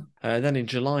 No. Then in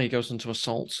July, he goes on to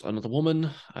assault another woman.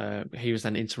 He was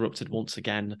then interrupted once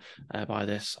again by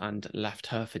this and left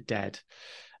her for dead.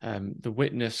 The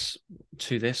witness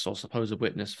to this, or supposed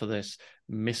witness for this,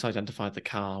 misidentified the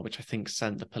car, which I think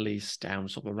sent the police down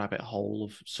sort of a rabbit hole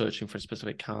of searching for a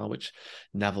specific car, which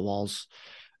never was.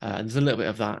 And there's a little bit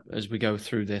of that as we go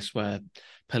through this, where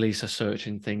police are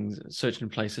searching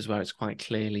places where it's quite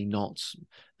clearly not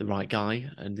the right guy,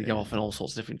 and they go off on all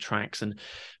sorts of different tracks and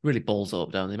really balls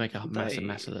up, don't they? Make a massive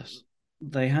mess of this.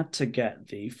 They had to get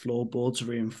the floorboards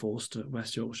reinforced at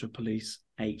West Yorkshire Police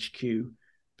HQ,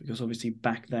 because obviously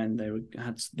back then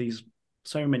had these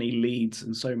so many leads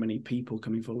and so many people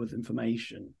coming forward with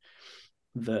information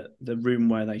that the room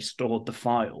where they stored the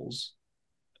files,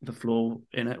 the floor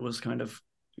in it was kind of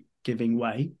giving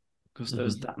way because there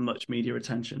was that much media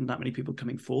attention, that many people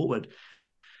coming forward.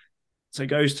 So it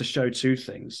goes to show two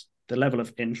things: the level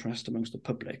of interest amongst the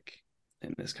public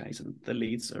in this case and the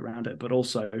leads around it, but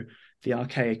also the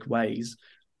archaic ways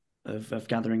of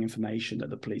gathering information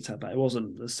that the police had. But it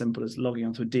wasn't as simple as logging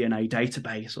onto a DNA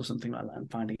database or something like that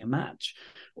and finding a match,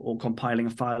 or compiling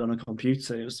a file on a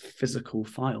computer. It was physical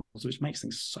files, which makes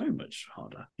things so much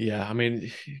harder. Yeah, I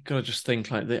mean, you've got to just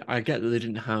think, like, I get that they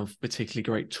didn't have particularly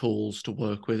great tools to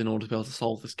work with in order to be able to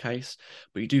solve this case,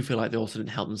 but you do feel like they also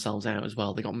didn't help themselves out as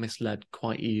well. They got misled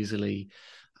quite easily,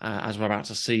 as we're about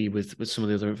to see with some of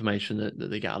the other information that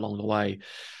they get along the way.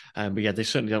 But yeah, they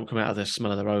certainly don't come out of this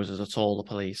smell of the roses at all, the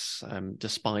police,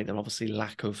 despite their obviously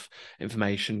lack of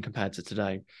information compared to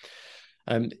today.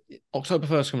 October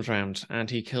 1st comes around and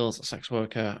he kills a sex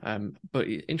worker, but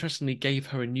interestingly gave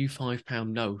her a new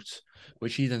 £5 note,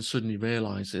 which he then suddenly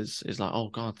realises is like, oh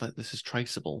God, this is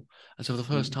traceable. And so for the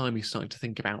first time, he's starting to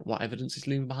think about what evidence he's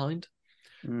leaving behind,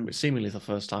 which seemingly the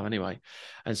first time anyway.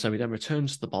 And so he then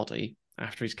returns to the body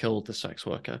after he's killed the sex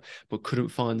worker, but couldn't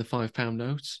find the £5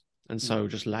 note, and so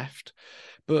just left.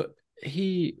 But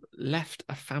he left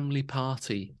a family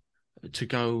party to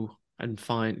go and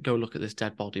go look at this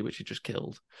dead body, which he just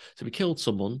killed. So he killed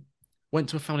someone, went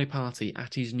to a family party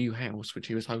at his new house, which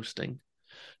he was hosting.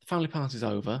 The family party's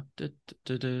over,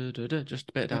 just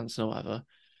a bit of dancing or whatever,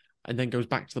 and then goes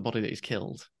back to the body that he's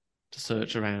killed to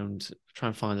search around, try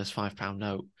and find this £5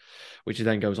 note, which he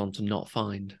then goes on to not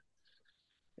find.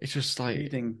 It's just like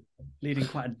leading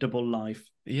quite a double life.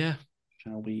 Yeah.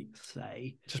 Shall we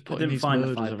say? Just didn't find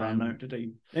the £5 note, did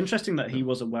he? Interesting that he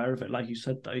was aware of it, like you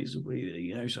said. Though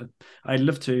so I'd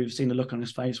love to have seen the look on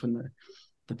his face when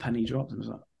the penny dropped and was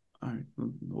like, "Oh,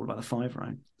 what about the £5,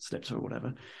 right? Slipped or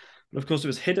whatever." But of course, it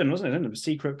was hidden, wasn't it? In a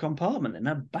secret compartment in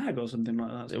a bag or something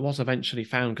like that. It was eventually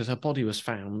found because her body was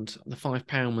found. The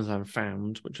 £5 was then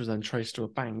found, which was then traced to a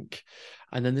bank,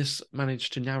 and then this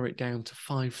managed to narrow it down to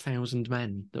 5,000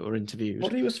 men that were interviewed.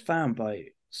 Body was found by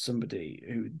somebody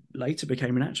who later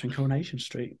became an actor in Coronation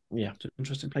Street. Yeah.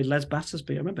 Interesting. Played Les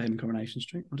Battersby. I remember him in Coronation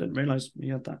Street. I didn't realise he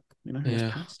had that, his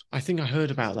past. I think I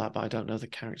heard about that, but I don't know the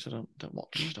character. Don't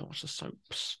watch the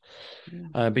soaps.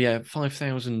 Yeah. But yeah,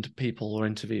 5,000 people were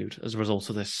interviewed as a result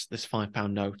of this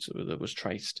 £5 note that was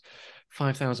traced.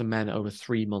 5,000 men over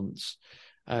 3 months.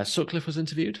 Sutcliffe was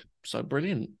interviewed. So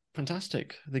brilliant.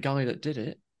 Fantastic. The guy that did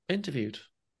it interviewed.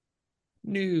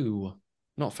 No,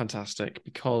 not fantastic,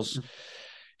 because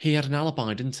he had an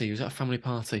alibi, didn't he? He was at a family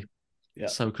party. Yeah.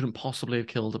 So couldn't possibly have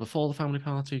killed her before the family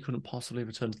party. Couldn't possibly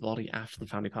return to the body after the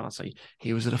family party.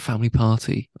 He was at a family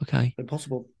party. Okay.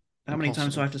 Impossible. How many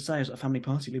times do I have to say it's a family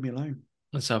party? Leave me alone.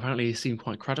 And so apparently he seemed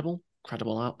quite credible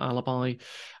alibi.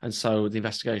 And so the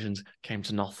investigations came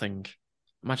to nothing.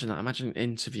 Imagine that. Imagine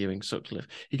interviewing Sutcliffe.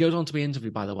 He goes on to be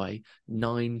interviewed, by the way,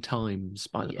 9 times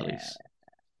by the police.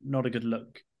 Not a good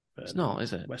look. It's not,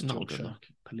 is it? West not Yorkshire a good look.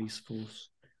 Police force.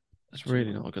 It's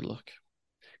really not a good look.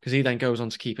 because he then goes on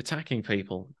to keep attacking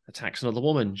people, attacks another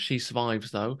woman. She survives,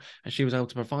 though, and she was able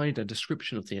to provide a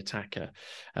description of the attacker,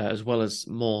 as well as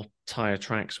more tire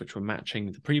tracks, which were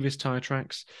matching the previous tire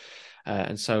tracks.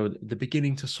 And so they're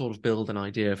beginning to sort of build an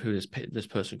idea of who this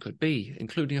person could be,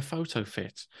 including a photo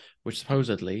fit, which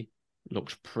supposedly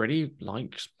looked pretty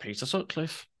like Peter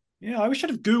Sutcliffe. Yeah, I should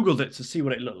have Googled it to see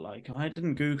what it looked like. I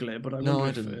didn't Google it, but I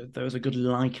wonder if there was a good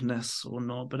likeness or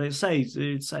not. But it says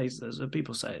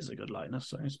people say it's a good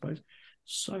likeness, I suppose.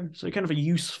 So kind of a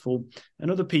useful.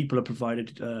 And other people have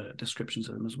provided descriptions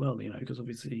of them as well, because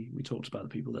obviously we talked about the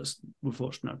people that were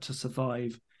fortunate to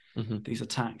survive these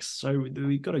attacks. So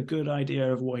we've got a good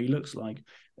idea of what he looks like.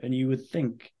 And you would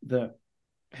think that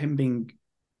him being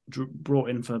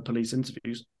brought in for police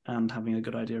interviews and having a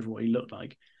good idea of what he looked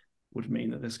like would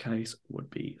mean that this case would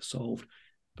be solved,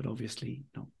 but obviously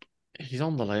not. He's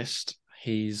on the list.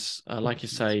 He's, like you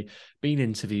say, been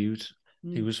interviewed.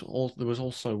 There was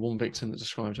also one victim that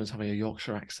described him as having a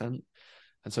Yorkshire accent.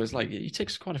 And so it's like, he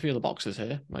ticks quite a few of the boxes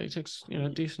here. Like, he ticks, a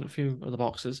decent few of the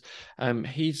boxes.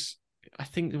 I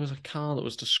think there was a car that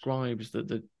was described that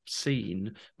the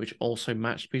scene, which also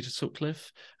matched Peter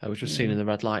Sutcliffe, which was seen in the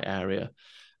red light area.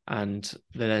 And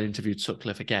they then interviewed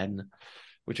Sutcliffe again,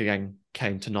 which again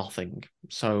came to nothing.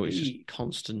 So it's just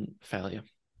constant failure.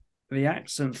 The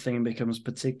accent thing becomes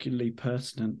particularly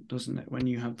pertinent, doesn't it, when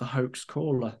you have the hoax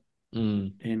caller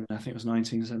in, I think it was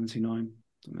 1979,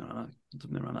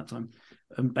 something around that time.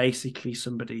 And basically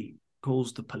somebody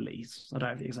calls the police. I don't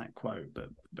have the exact quote, but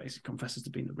basically confesses to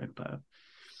being the Ripper.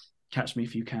 Catch me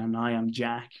if you can. I am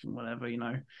Jack, whatever,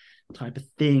 type of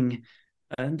thing.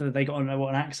 And they got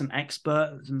an accent expert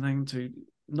or something to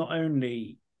not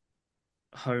only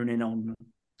hone in on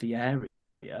the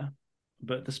area,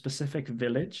 but the specific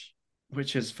village,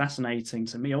 which is fascinating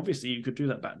to me. Obviously, you could do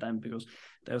that back then because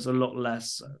there was a lot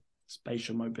less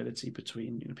spatial mobility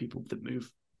between people that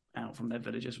move out from their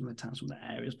villages, from their towns, from their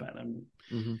areas back then,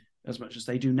 as much as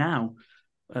they do now.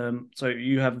 So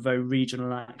you have a very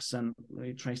regional accent.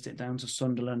 They traced it down to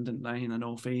Sunderland, didn't they, in the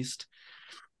northeast?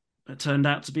 It turned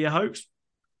out to be a hoax.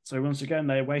 So once again,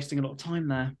 they're wasting a lot of time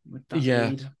there with that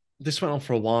lead. This went on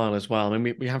for a while as well. I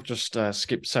mean, we have just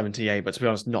skipped 78, but to be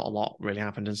honest, not a lot really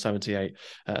happened in 78,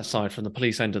 aside from the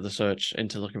police end of the search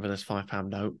into looking for this £5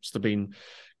 note. So they've been,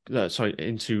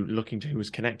 into looking to who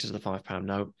was connected to the £5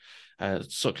 note.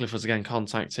 Sutcliffe was again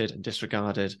contacted and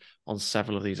disregarded on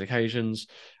several of these occasions.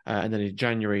 And then in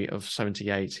January of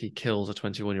 78, he kills a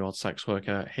 21-year-old sex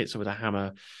worker, hits her with a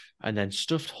hammer, and then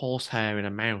stuffed horsehair in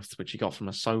her mouth, which he got from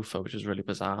a sofa, which is really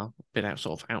bizarre. A bit out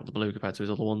of the blue compared to his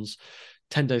other ones.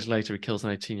 10 days later, he kills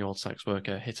an 18-year-old sex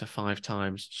worker, hit her 5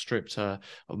 times, stripped her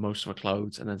of most of her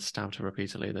clothes, and then stabbed her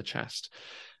repeatedly in the chest.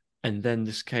 And then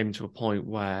this came to a point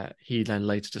where he then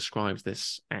later describes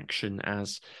this action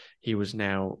as he was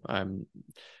now,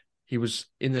 he was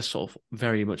in this sort of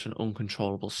very much an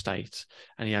uncontrollable state,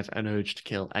 and he had an urge to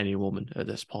kill any woman at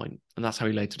this point. And that's how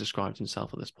he later described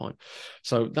himself at this point.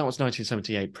 So that was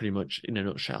 1978, pretty much in a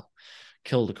nutshell.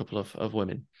 Killed a couple of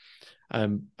women.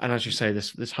 And as you say,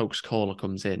 this hoax caller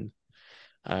comes in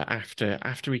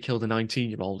after he killed a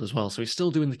 19-year-old as well. So he's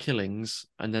still doing the killings,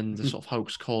 and then the sort of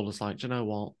hoax caller's like, do you know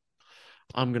what?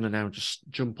 I'm going to now just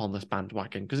jump on this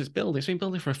bandwagon because it's been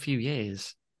building for a few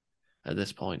years at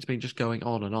this point. It's been just going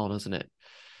on and on, hasn't it?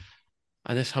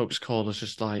 And this hoax caller's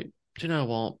just like, do you know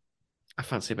what? I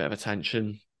fancy a bit of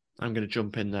attention. I'm going to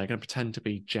jump in there. I'm going to pretend to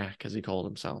be Jack, as he called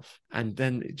himself. And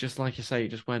then, just like you say,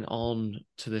 it just went on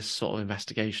to this sort of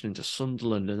investigation into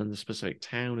Sunderland and then the specific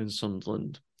town in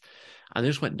Sunderland. And they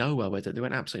just went nowhere with it. They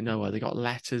went absolutely nowhere. They got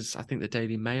letters. I think the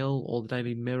Daily Mail or the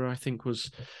Daily Mirror, I think,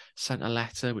 was sent a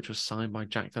letter which was signed by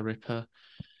Jack the Ripper.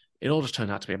 It all just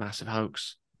turned out to be a massive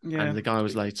hoax. Yeah. And the guy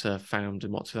was later found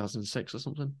in 2006 or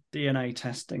something. DNA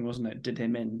testing, wasn't it? Did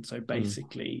him in. So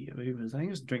basically, I think it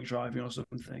was drink driving or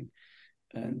something.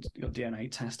 And got DNA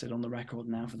tested on the record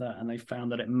now for that. And they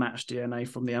found that it matched DNA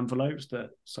from the envelopes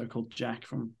that so-called Jack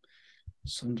from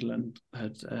Sunderland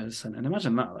had sent. And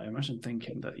imagine that, though. Imagine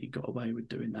thinking that you got away with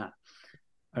doing that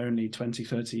only 20,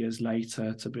 30 years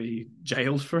later to be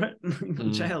jailed for it.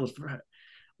 Jailed for it.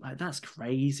 Like, that's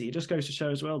crazy. It just goes to show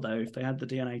as well, though, if they had the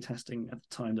DNA testing at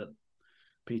the time that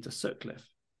Peter Sutcliffe,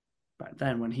 back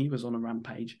then when he was on a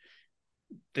rampage,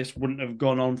 this wouldn't have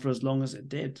gone on for as long as it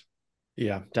did.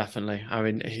 Yeah, definitely. I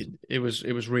mean, it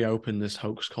was reopened, this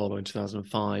hoax caller, in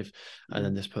 2005, and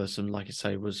then this person, like you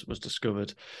say, was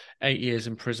discovered. 8 years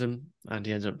in prison, and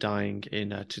he ended up dying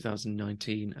in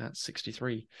 2019 at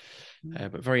 63.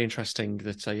 But very interesting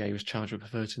that he was charged with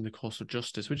perverting the course of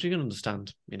justice, which you can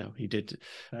understand. He did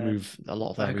move a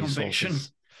lot of their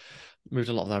resources. moved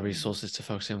a lot of their resources to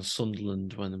focusing on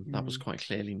Sunderland when that was quite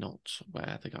clearly not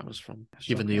where the guy was from,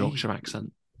 given the Yorkshire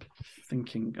accent.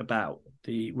 Thinking about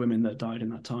the women that died in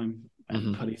that time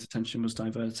and police attention was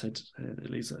diverted, it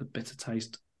leaves a bitter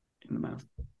taste in the mouth.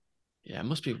 Yeah, it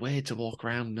must be weird to walk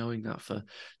around knowing that for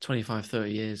 25,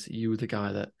 30 years, you were the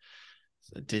guy that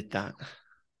did that.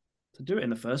 To do it in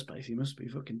the first place, he must be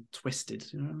fucking twisted.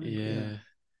 You know what I mean?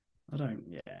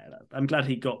 Yeah. I'm glad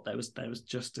he got there. Was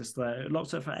justice there.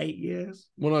 Locked up for 8 years.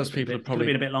 One of those people could have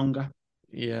been a bit longer.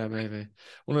 Yeah, maybe.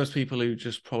 One of those people who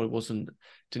just probably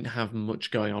didn't have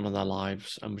much going on in their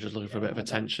lives and was just looking for a bit of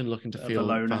attention, looking to feel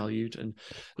valued and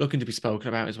looking to be spoken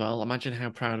about as well. Imagine how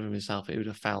proud of himself it would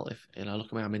have felt if, look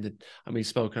at me, I'm being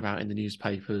spoken about in the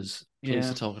newspapers, police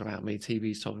are talking about me,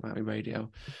 TV's talking about me, radio.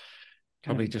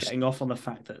 Probably just getting off on the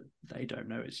fact that they don't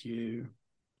know it's you.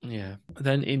 Yeah.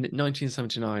 Then in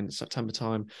 1979, September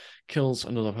time, kills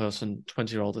another person,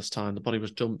 20-year-old this time. The body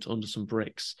was dumped under some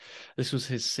bricks. This was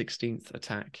his 16th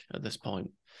attack at this point.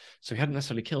 So he hadn't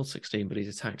necessarily killed 16, but he'd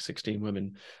attacked 16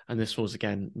 women. And this was,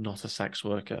 again, not a sex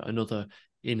worker, another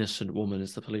innocent woman,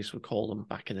 as the police would call them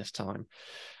back in this time.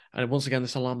 And once again,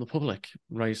 this alarmed the public,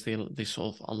 raised the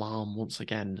sort of alarm once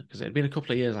again, because it had been a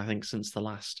couple of years, I think, since the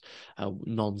last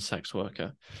non-sex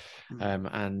worker.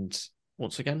 And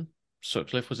once again,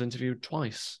 Sutcliffe was interviewed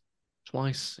twice in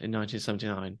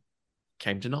 1979.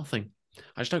 Came to nothing.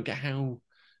 I just don't get how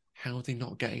are they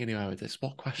not getting anywhere with this?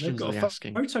 What questions are they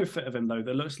asking? Photo fit of him though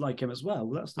that looks like him as well.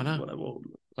 That's I know.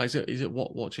 Like, is it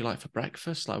what do you like for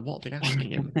breakfast? Like, what are they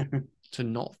asking him to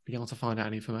not be able to find out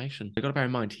any information? You've got to bear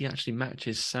in mind he actually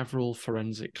matches several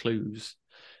forensic clues.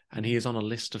 And he is on a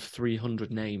list of 300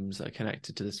 names that are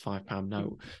connected to this £5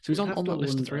 note. So he's on that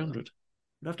list of 300.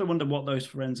 You have to wonder what those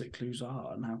forensic clues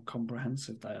are and how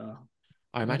comprehensive they are.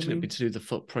 I imagine it'd be to do the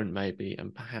footprint, maybe,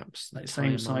 and perhaps the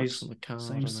same size on the car,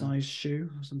 same size shoe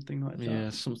or something like that. Yeah,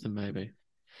 something maybe.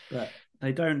 But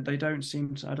they don't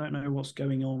seem to. I don't know what's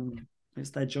going on. It's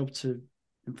their job to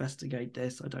investigate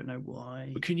this. I don't know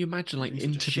why. But can you imagine, like,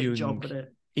 interviewing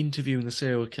the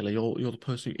serial killer? You're the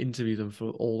person who interviewed them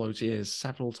for all those years,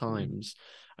 several times,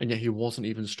 and yet he wasn't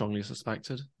even strongly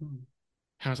suspected.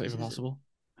 How is that even possible?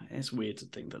 It's weird to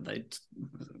think that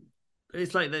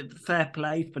it's like the fair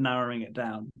play for narrowing it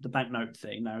down. The banknote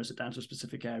thing narrows it down to a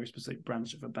specific area, specific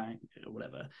branch of a bank or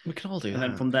whatever. We can all do that. And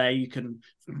then from there you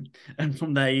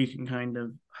can kind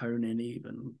of hone in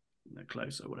even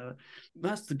closer, whatever.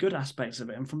 That's the good aspects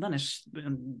of it. And from then it's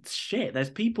shit.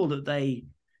 There's people that they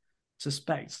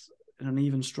suspect in an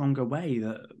even stronger way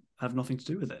that have nothing to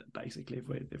do with it, basically,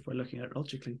 if we're looking at it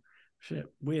logically. Shit,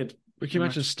 weird. We can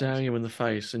imagine staring him in the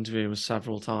face, interviewing him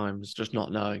several times, just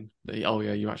not knowing that,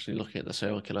 you're actually looking at the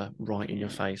serial killer right in your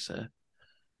face here.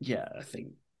 Yeah, I think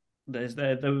was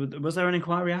there an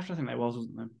inquiry after? I think there was,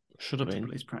 wasn't there? Should have been.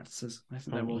 Police practices. I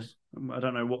think there was. I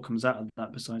don't know what comes out of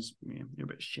that besides you're a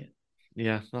bit shit.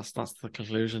 Yeah, that's the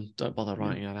conclusion. Don't bother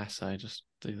writing an essay, just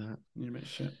do that. You're a bit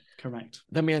shit. Correct.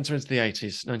 Then we enter into the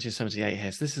 80s, 1978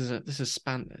 here. So this is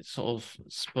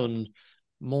spun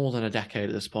more than a decade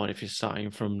at this point if you're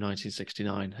starting from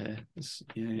 1969 here.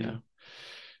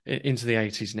 Into the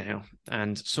 80s now.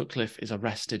 And Sutcliffe is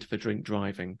arrested for drink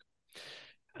driving.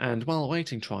 And while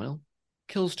awaiting trial,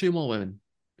 kills 2 more women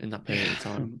in that period of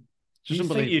time.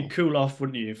 Just think you'd cool off,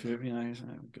 wouldn't you? If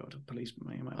God, a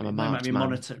policeman, might be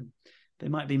monitoring. They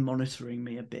might be monitoring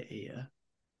me a bit here.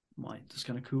 Might just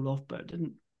kind of cool off, but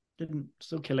didn't.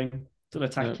 Still killing, still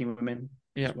attacking women.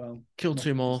 Yeah, as well. Killed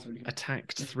 2 more,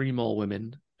 attacked 3 more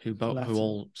women who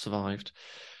all survived.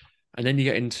 And then you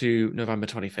get into November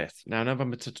 25th. Now,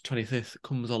 November 25th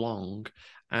comes along,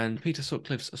 and Peter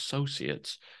Sutcliffe's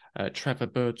associate, Trevor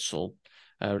Birdsall,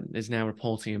 is now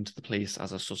reporting him to the police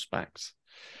as a suspect.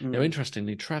 Now,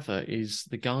 interestingly, Trevor is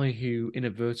the guy who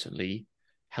inadvertently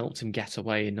helped him get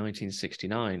away in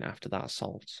 1969 after that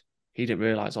assault. He didn't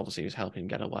realise, obviously, he was helping him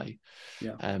get away.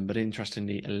 Yeah. But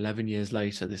interestingly, 11 years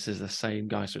later, this is the same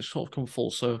guy. So it's sort of come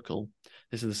full circle.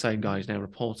 This is the same guy who's now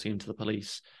reporting him to the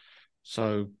police.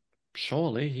 So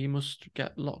surely he must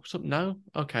get locked up. No?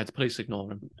 Okay, the police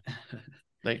ignore him.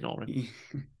 They ignore him.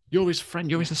 You're his friend.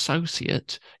 You're his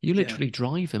associate. You literally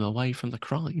drive him away from the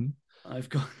crime. I've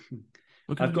got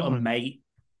a mate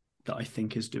that I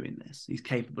think is doing this. He's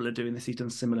capable of doing this. He's done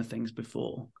similar things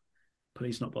before.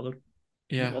 Police not bothered.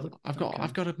 Yeah, I've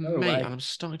got a mate, and I'm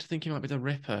starting to think he might be the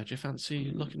Ripper. Do you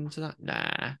fancy looking into that?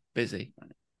 Nah, busy.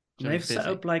 They've set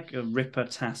up like a Ripper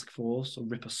task force or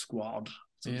Ripper squad,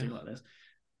 something like this,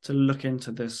 to look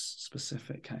into this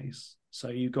specific case. So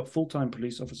you've got full-time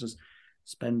police officers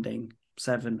spending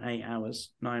 7, 8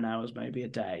 hours, 9 hours maybe a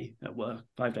day at work,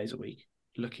 5 days a week,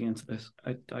 looking into this.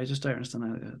 I just don't understand.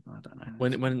 I don't know.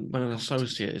 When an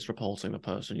associate is reporting a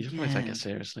person, you just want to take it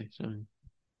seriously. So.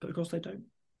 But of course they don't.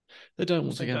 They don't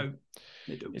once again.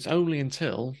 They don't. It's only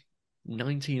until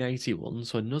 1981,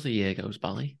 so another year goes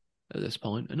by at this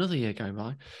point. Another year going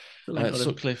by.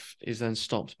 Sutcliffe is then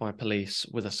stopped by police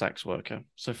with a sex worker.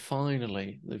 So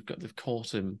finally, they've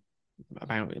caught him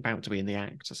about to be in the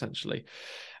act, essentially.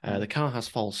 The car has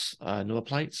false number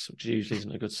plates, which usually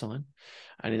isn't a good sign,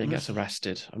 and he then gets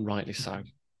arrested, and rightly so.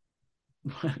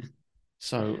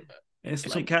 So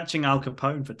it's like catching Al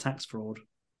Capone for tax fraud.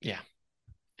 Yeah.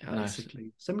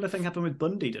 Basically. Similar thing happened with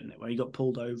Bundy, didn't it? Where he got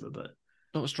pulled over, but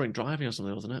that was drink driving or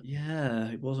something, wasn't it? Yeah,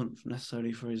 it wasn't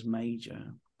necessarily for his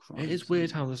major crimes. It is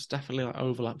weird how there's definitely like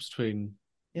overlaps between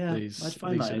these. I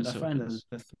find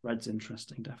the threads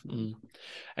interesting, definitely.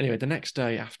 Anyway, the next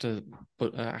day after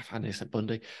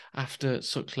Bundy, after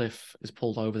Sutcliffe is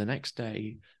pulled over, the next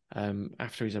day,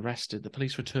 after he's arrested, the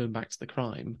police return back to the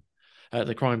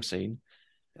crime scene,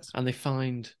 and they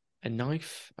find a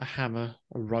knife, a hammer,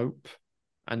 a rope,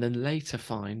 and then later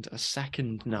find a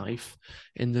second knife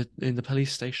in the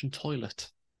police station toilet.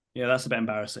 Yeah, that's a bit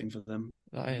embarrassing for them.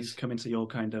 He's come into your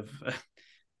kind of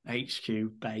HQ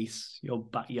base, your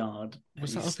backyard.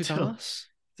 Was that up his arse?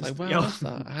 Like, where was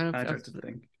that?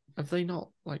 Have they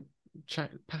not like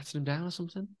patted him down or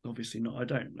something? Obviously not. I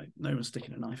don't. Like, no one's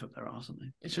sticking a knife up their arse, aren't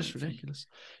they? It's just ridiculous.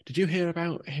 Did you hear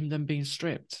about him then being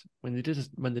stripped when they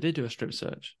did do a strip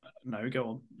search? No,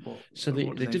 go on.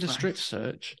 They did a strip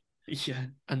search. Yeah,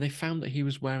 and they found that he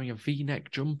was wearing a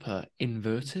V-neck jumper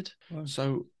inverted. Wow.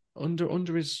 So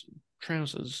under his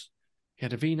trousers, he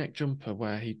had a V-neck jumper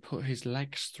where he put his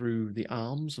legs through the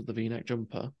arms of the V-neck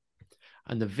jumper,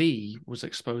 and the V was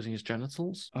exposing his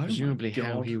genitals, presumably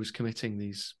how he was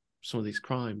committing some of these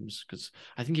crimes. Because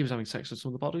I think he was having sex with some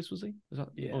of the bodies, was he?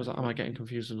 Am I getting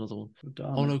confused with another one?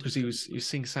 Oh no, because he was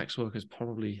seeing sex workers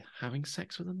probably having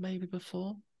sex with them maybe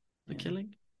before the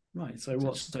killing. Right, so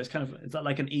it's kind of, is that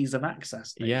like an ease of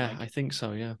access thing? Yeah, I think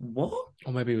so, yeah. What?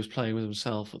 Or maybe he was playing with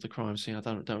himself at the crime scene, I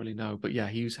don't really know. But yeah,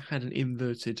 he had an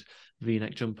inverted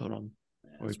V-neck jumper on,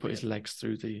 where he put his legs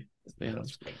through the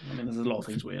hands. I mean, there's a lot of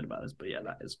things weird about this, but yeah,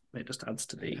 it just adds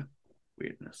to the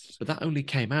weirdness. But that only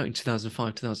came out in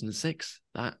 2005, 2006,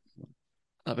 that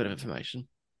bit of information.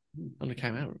 Only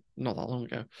came out not that long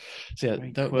ago. So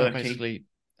yeah, that basically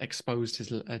exposed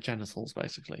his genitals,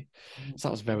 basically. So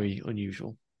that was very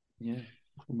unusual. Yeah,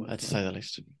 to say the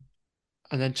least.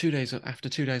 And then after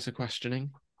 2 days of questioning,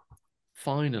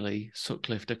 finally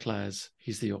Sutcliffe declares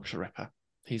he's the Yorkshire Ripper.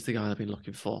 He's the guy they've been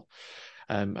looking for.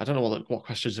 I don't know what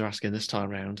questions they're asking this time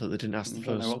around that they didn't ask the first.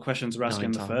 I don't know what questions they're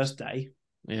asking the first day.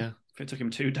 Yeah, if it took him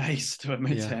 2 days to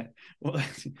admit it,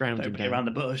 ground him down around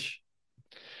the bush.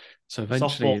 So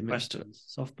eventually,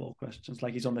 softball questions,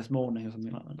 like he's on This Morning or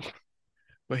something like that.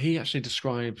 But he actually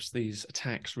describes these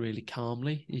attacks really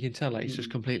calmly. You can tell he's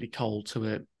just completely cold to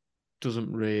it, doesn't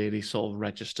really sort of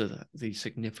register the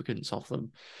significance of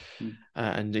them.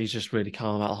 And he's just really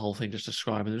calm about the whole thing, just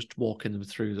describing, just walking them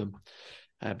through them.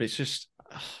 But it's just,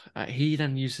 he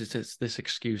then uses this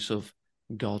excuse of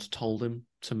God told him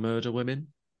to murder women.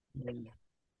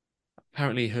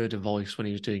 Apparently he heard a voice when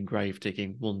he was doing grave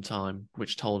digging one time,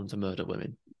 which told him to murder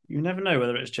women. You never know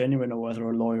whether it's genuine or whether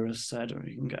a lawyer has said, or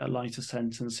you can get a lighter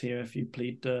sentence here if you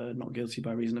plead not guilty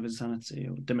by reason of insanity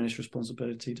or diminished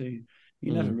responsibility. Do you?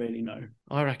 You never really know.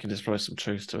 I reckon there's probably some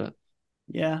truth to it.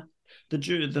 Yeah,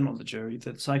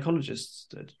 the psychologists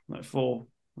did, like four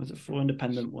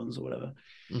independent ones or whatever.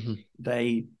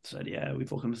 They said, yeah,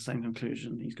 we've all come to the same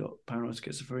conclusion. He's got paranoid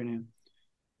schizophrenia.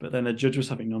 But then the judge was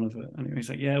having none of it. And he's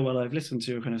like, yeah, well, I've listened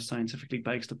to your kind of scientifically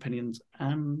based opinions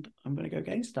and I'm going to go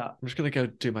against that. I'm just going to go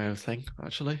do my own thing,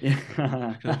 actually.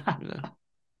 Yeah.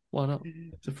 Why not?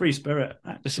 It's a free spirit.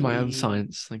 Actually, this is my own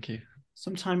science. Thank you.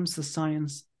 Sometimes the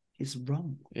science is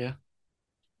wrong. Yeah.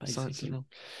 Science is wrong.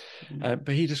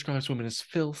 But he describes women as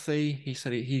filthy. He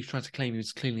said he tried to claim he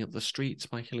was cleaning up the streets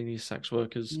by killing these sex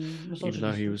workers, even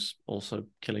though he was also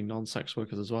killing non-sex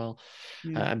workers as well,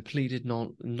 and pleaded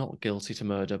not guilty to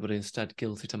murder, but instead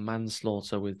guilty to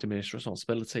manslaughter with diminished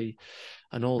responsibility,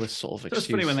 and all this sort of excuses.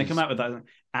 It's funny when they come out with that.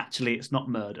 Actually, it's not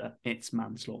murder; it's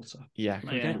manslaughter. Yeah,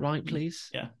 can you get it right,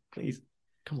 please? Yeah, please.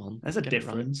 Come on, there's a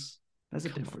difference. There's a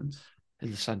difference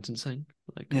in the sentencing.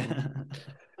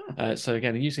 So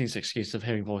again, using this excuse of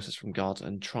hearing voices from God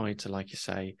and tried to, like you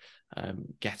say,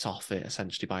 get off it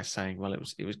essentially by saying, well, it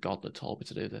was God that told me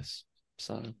to do this.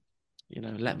 So,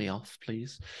 let me off,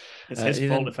 please. It's his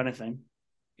fault, if anything.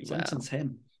 Sentence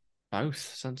him.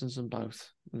 Sentence them both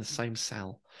in the same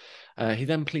cell. He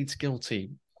then pleads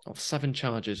guilty of 7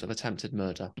 charges of attempted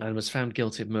murder and was found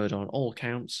guilty of murder on all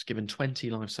counts, given 20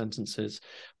 life sentences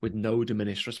with no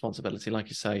diminished responsibility. Like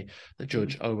you say, the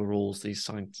judge overrules these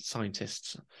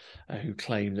scientists who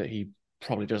claim that he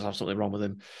probably does have something wrong with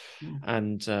him.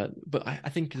 And but I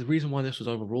think the reason why this was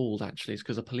overruled actually is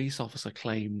because a police officer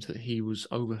claimed that he was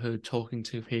overheard talking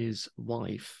to his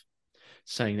wife,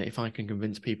 saying that if I can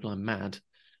convince people I'm mad,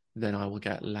 then I will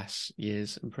get less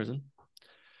years in prison.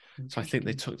 So I think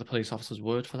they took the police officer's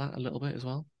word for that a little bit as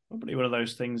well. Probably one of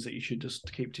those things that you should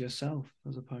just keep to yourself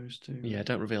as opposed to... Yeah,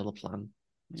 don't reveal the plan,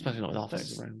 especially not with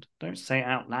officers around. Don't say it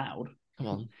out loud. Come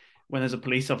on. When there's a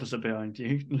police officer behind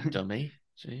you. Dummy.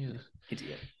 Jesus.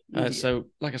 Idiot. So,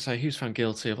 like I say, he was found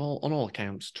guilty of on all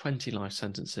accounts, 20 life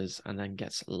sentences, and then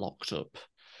gets locked up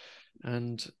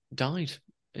and died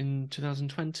in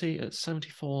 2020 at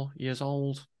 74 years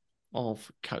old of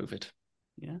COVID.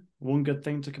 Yeah. One good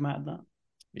thing to come out of that.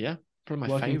 Yeah. Probably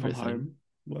my favourite thing.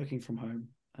 Working from home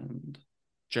and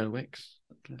Joe Wicks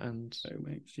and Joe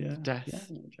Wicks, yeah. Death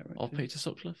Wicks, of Peter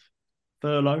Sutcliffe.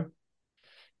 Furlough.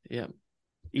 Yeah.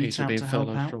 Peter being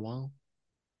furloughed for a while.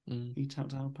 Eat out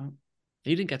to help out.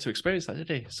 He didn't get to experience that, did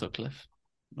he, Sutcliffe?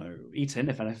 No, eat in,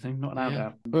 if anything, not allowed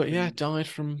out. But yeah, died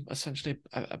from essentially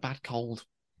a bad cold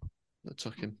that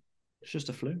took him. It's just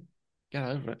a flu. Get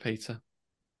over it, Peter.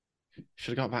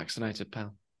 Should have got vaccinated,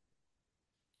 pal.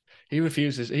 He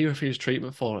refused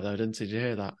treatment for it though, didn't he? Did you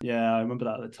hear that? Yeah, I remember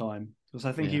that at the time. Because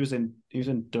I think he was in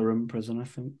Durham prison, I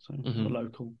think. So the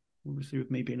local. Obviously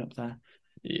with me being up there.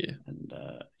 Yeah. And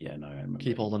I remember.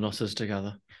 Keep all the nutters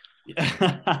together.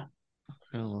 Yeah.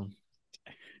 Hold on.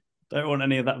 Don't want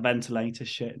any of that ventilator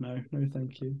shit. No,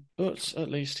 thank you. But at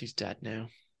least he's dead now.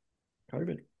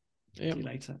 COVID. Yep. See you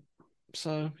later.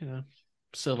 So,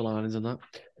 silver linings in that.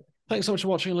 Thanks so much for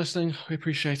watching and listening. We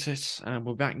appreciate it. And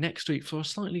we'll be back next week for a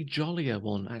slightly jollier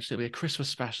one. Actually, it'll be a Christmas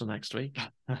special next week.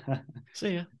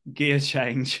 See ya. Gear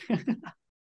change.